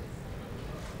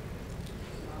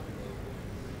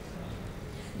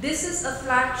 This is a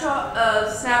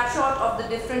snapshot of the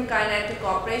different kinetic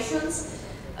operations.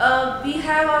 We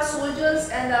have our soldiers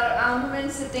and our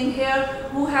armament sitting here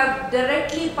who have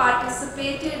directly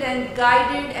participated and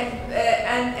guided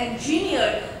and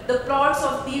engineered the plots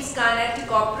of these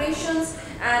kinetic operations,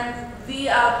 and we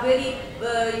are very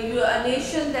a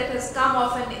nation that has come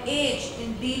of an age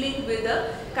in dealing with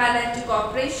the kinetic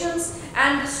operations.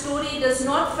 And the story does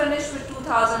not finish with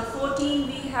 2014.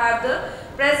 We have the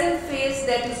present phase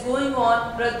that is going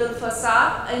on, Raddul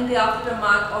Fasad, in the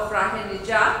aftermath of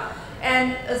Rahe-Nijat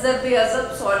and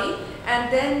Zarb-e-Azab,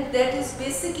 and then that is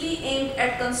basically aimed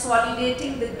at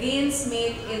consolidating the gains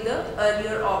made in the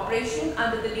earlier operation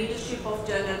under the leadership of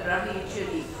General Rahim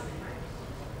Sharif.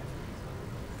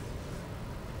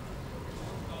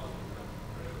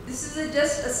 This is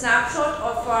just a snapshot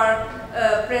of our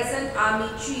present army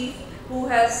chief, who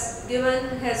has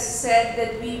said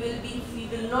that we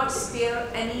will not spare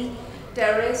any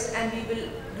terrorist, and we will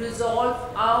resolve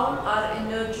all our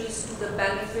energies to the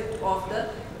benefit of the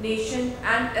nation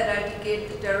and eradicate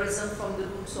the terrorism from the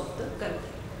roots of the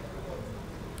country.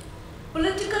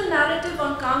 Political narrative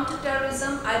on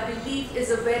counterterrorism, I believe,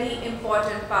 is a very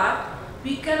important part.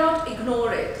 We cannot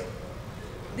ignore it.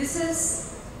 This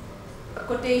is a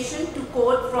quotation to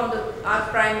quote from our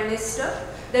Prime Minister,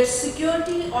 that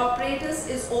security apparatus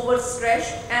is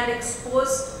overstretched and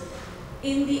exposed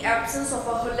in the absence of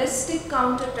a holistic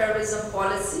counter-terrorism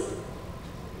policy,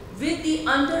 with the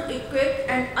under-equipped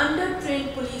and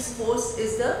under-trained police force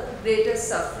is the greatest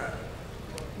sufferer.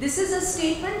 This is a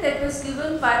statement that was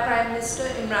given by Prime Minister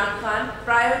Imran Khan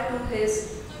prior to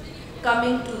his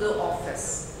coming to the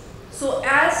office. So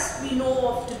as we know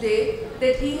of today,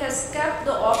 that he has kept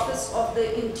the office of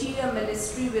the Interior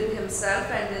Ministry with himself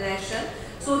and the nation,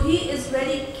 so he is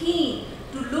very keen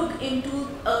to look into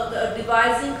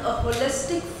devising a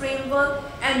holistic framework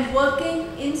and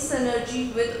working in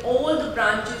synergy with all the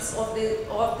branches of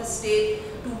the state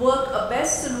to work a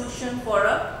best solution for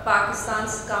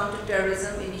Pakistan's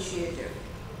counter-terrorism initiative.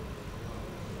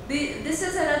 This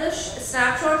is another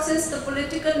snapshot, since the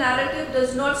political narrative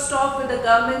does not stop with the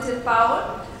government in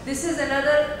power. This is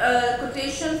another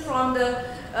quotation from the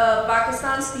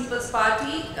Pakistan's People's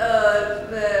Party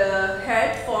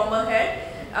former head,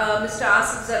 Mr.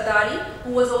 Asif Zardari,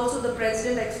 who was also the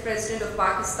ex-president of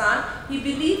Pakistan. He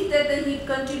believed that he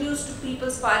continues to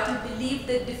People's Party, believed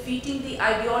that defeating the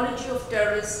ideology of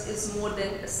terrorists is more than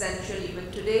essential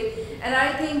even today. And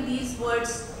I think these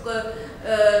words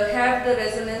have the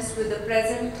resonance with the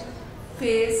present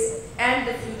phase and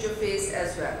the future phase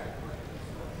as well.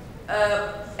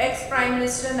 Ex-Prime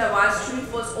Minister Nawaz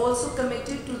Sharif was also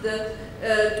committed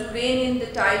to rein in the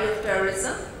tide of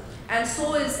terrorism. And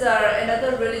so is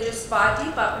another religious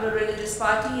party, popular religious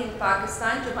party in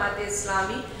Pakistan,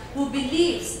 Jamaat-e-Islami, who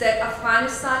believes that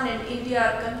Afghanistan and India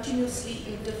are continuously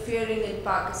interfering in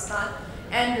Pakistan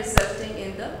and resulting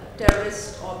in the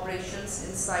terrorist operations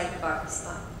inside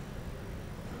Pakistan.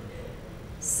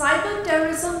 Cyber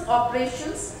terrorism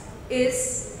operations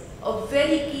is a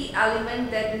very key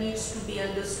element that needs to be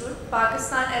understood.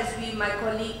 Pakistan, as my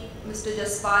colleague Mr.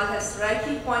 Jaspal has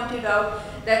rightly pointed out,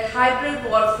 that hybrid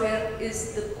warfare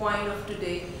is the coin of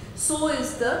today. So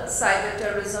is the cyber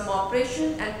terrorism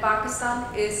operation, and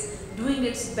Pakistan is doing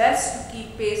its best to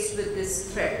keep pace with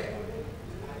this threat.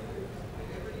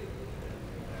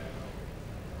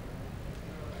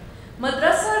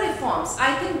 Madrasa reforms,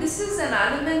 I think this is an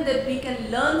element that we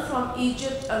can learn from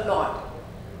Egypt a lot.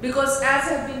 Because as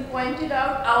has been pointed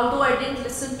out, although I didn't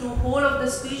listen to whole of the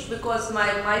speech because my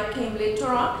mic came later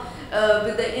on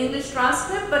with the English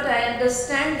transcript, but I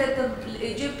understand that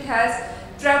Egypt has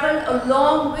traveled a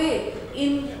long way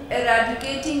in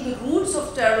eradicating the roots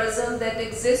of terrorism that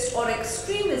exist or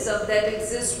extremism that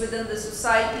exists within the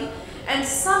society. and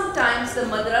sometimes the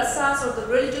madrasas or the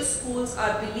religious schools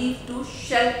are believed to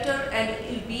shelter and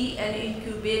be an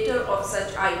incubator of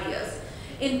such ideas.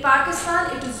 In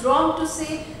Pakistan, it is wrong to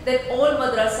say that all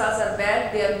madrasas are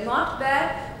bad. They are not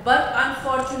bad, but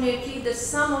unfortunately,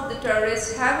 some of the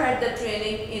terrorists have had the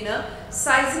training in a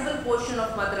sizable portion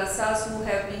of madrasas who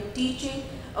have been teaching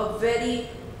a very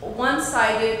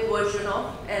one-sided version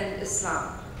of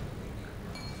Islam.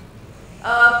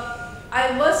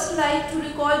 I must like to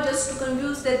recall, just to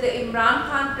confuse, that the Imran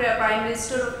Khan Prime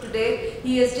Minister of today,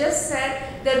 he has just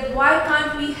said that why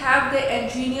can't we have the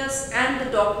engineers and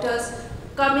the doctors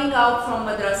coming out from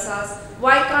madrasas?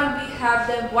 Why can't we have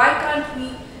them? Why can't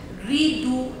we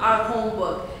redo our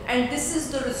homework? And this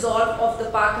is the resolve of the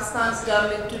Pakistan's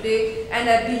government today, and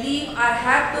I believe, I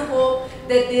have the hope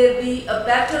that there will be a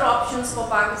better options for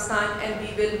Pakistan and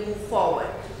we will move forward.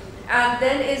 And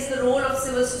then is the role of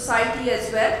civil society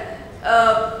as well.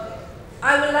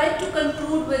 I would like to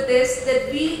conclude with this, that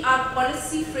our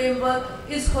policy framework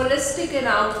is holistic in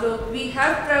outlook. We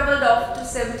have traveled up to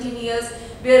 17 years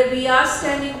where we are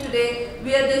standing today,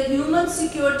 where the human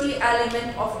security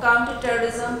element of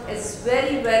counterterrorism is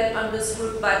very well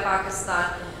understood by Pakistan.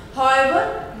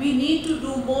 However, we need to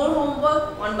do more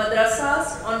homework on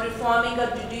madrasas, on reforming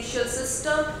our judicial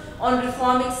system, on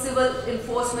reforming civil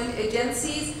enforcement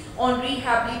agencies, on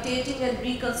rehabilitating and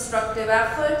reconstructive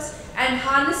efforts, and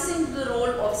harnessing the role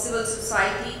of civil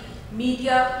society,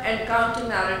 media, and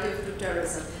counter-narrative to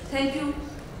terrorism. Thank you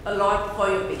a lot for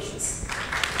your patience.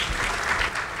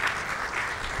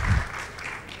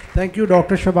 Thank you,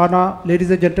 Dr. Shabana.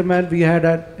 Ladies and gentlemen, we had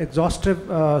an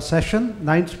exhaustive session,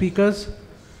 9 speakers,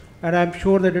 and I'm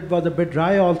sure that it was a bit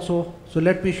dry also. So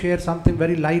let me share something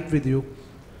very light with you.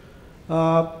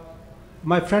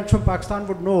 My friends from Pakistan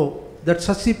would know that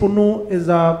Sassi Punnu is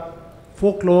a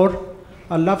folklore,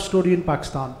 a love story in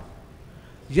Pakistan.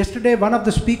 Yesterday, one of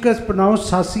the speakers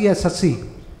pronounced Sassi as Sassi.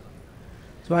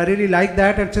 So I really like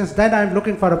that, and since then I'm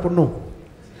looking for a Punnu.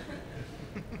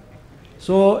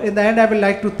 So in the end, I would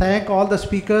like to thank all the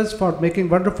speakers for making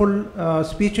wonderful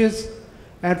speeches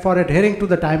and for adhering to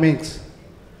the timings.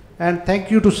 And thank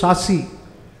you to Sassi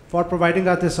for providing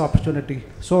us this opportunity.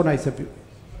 So nice of you.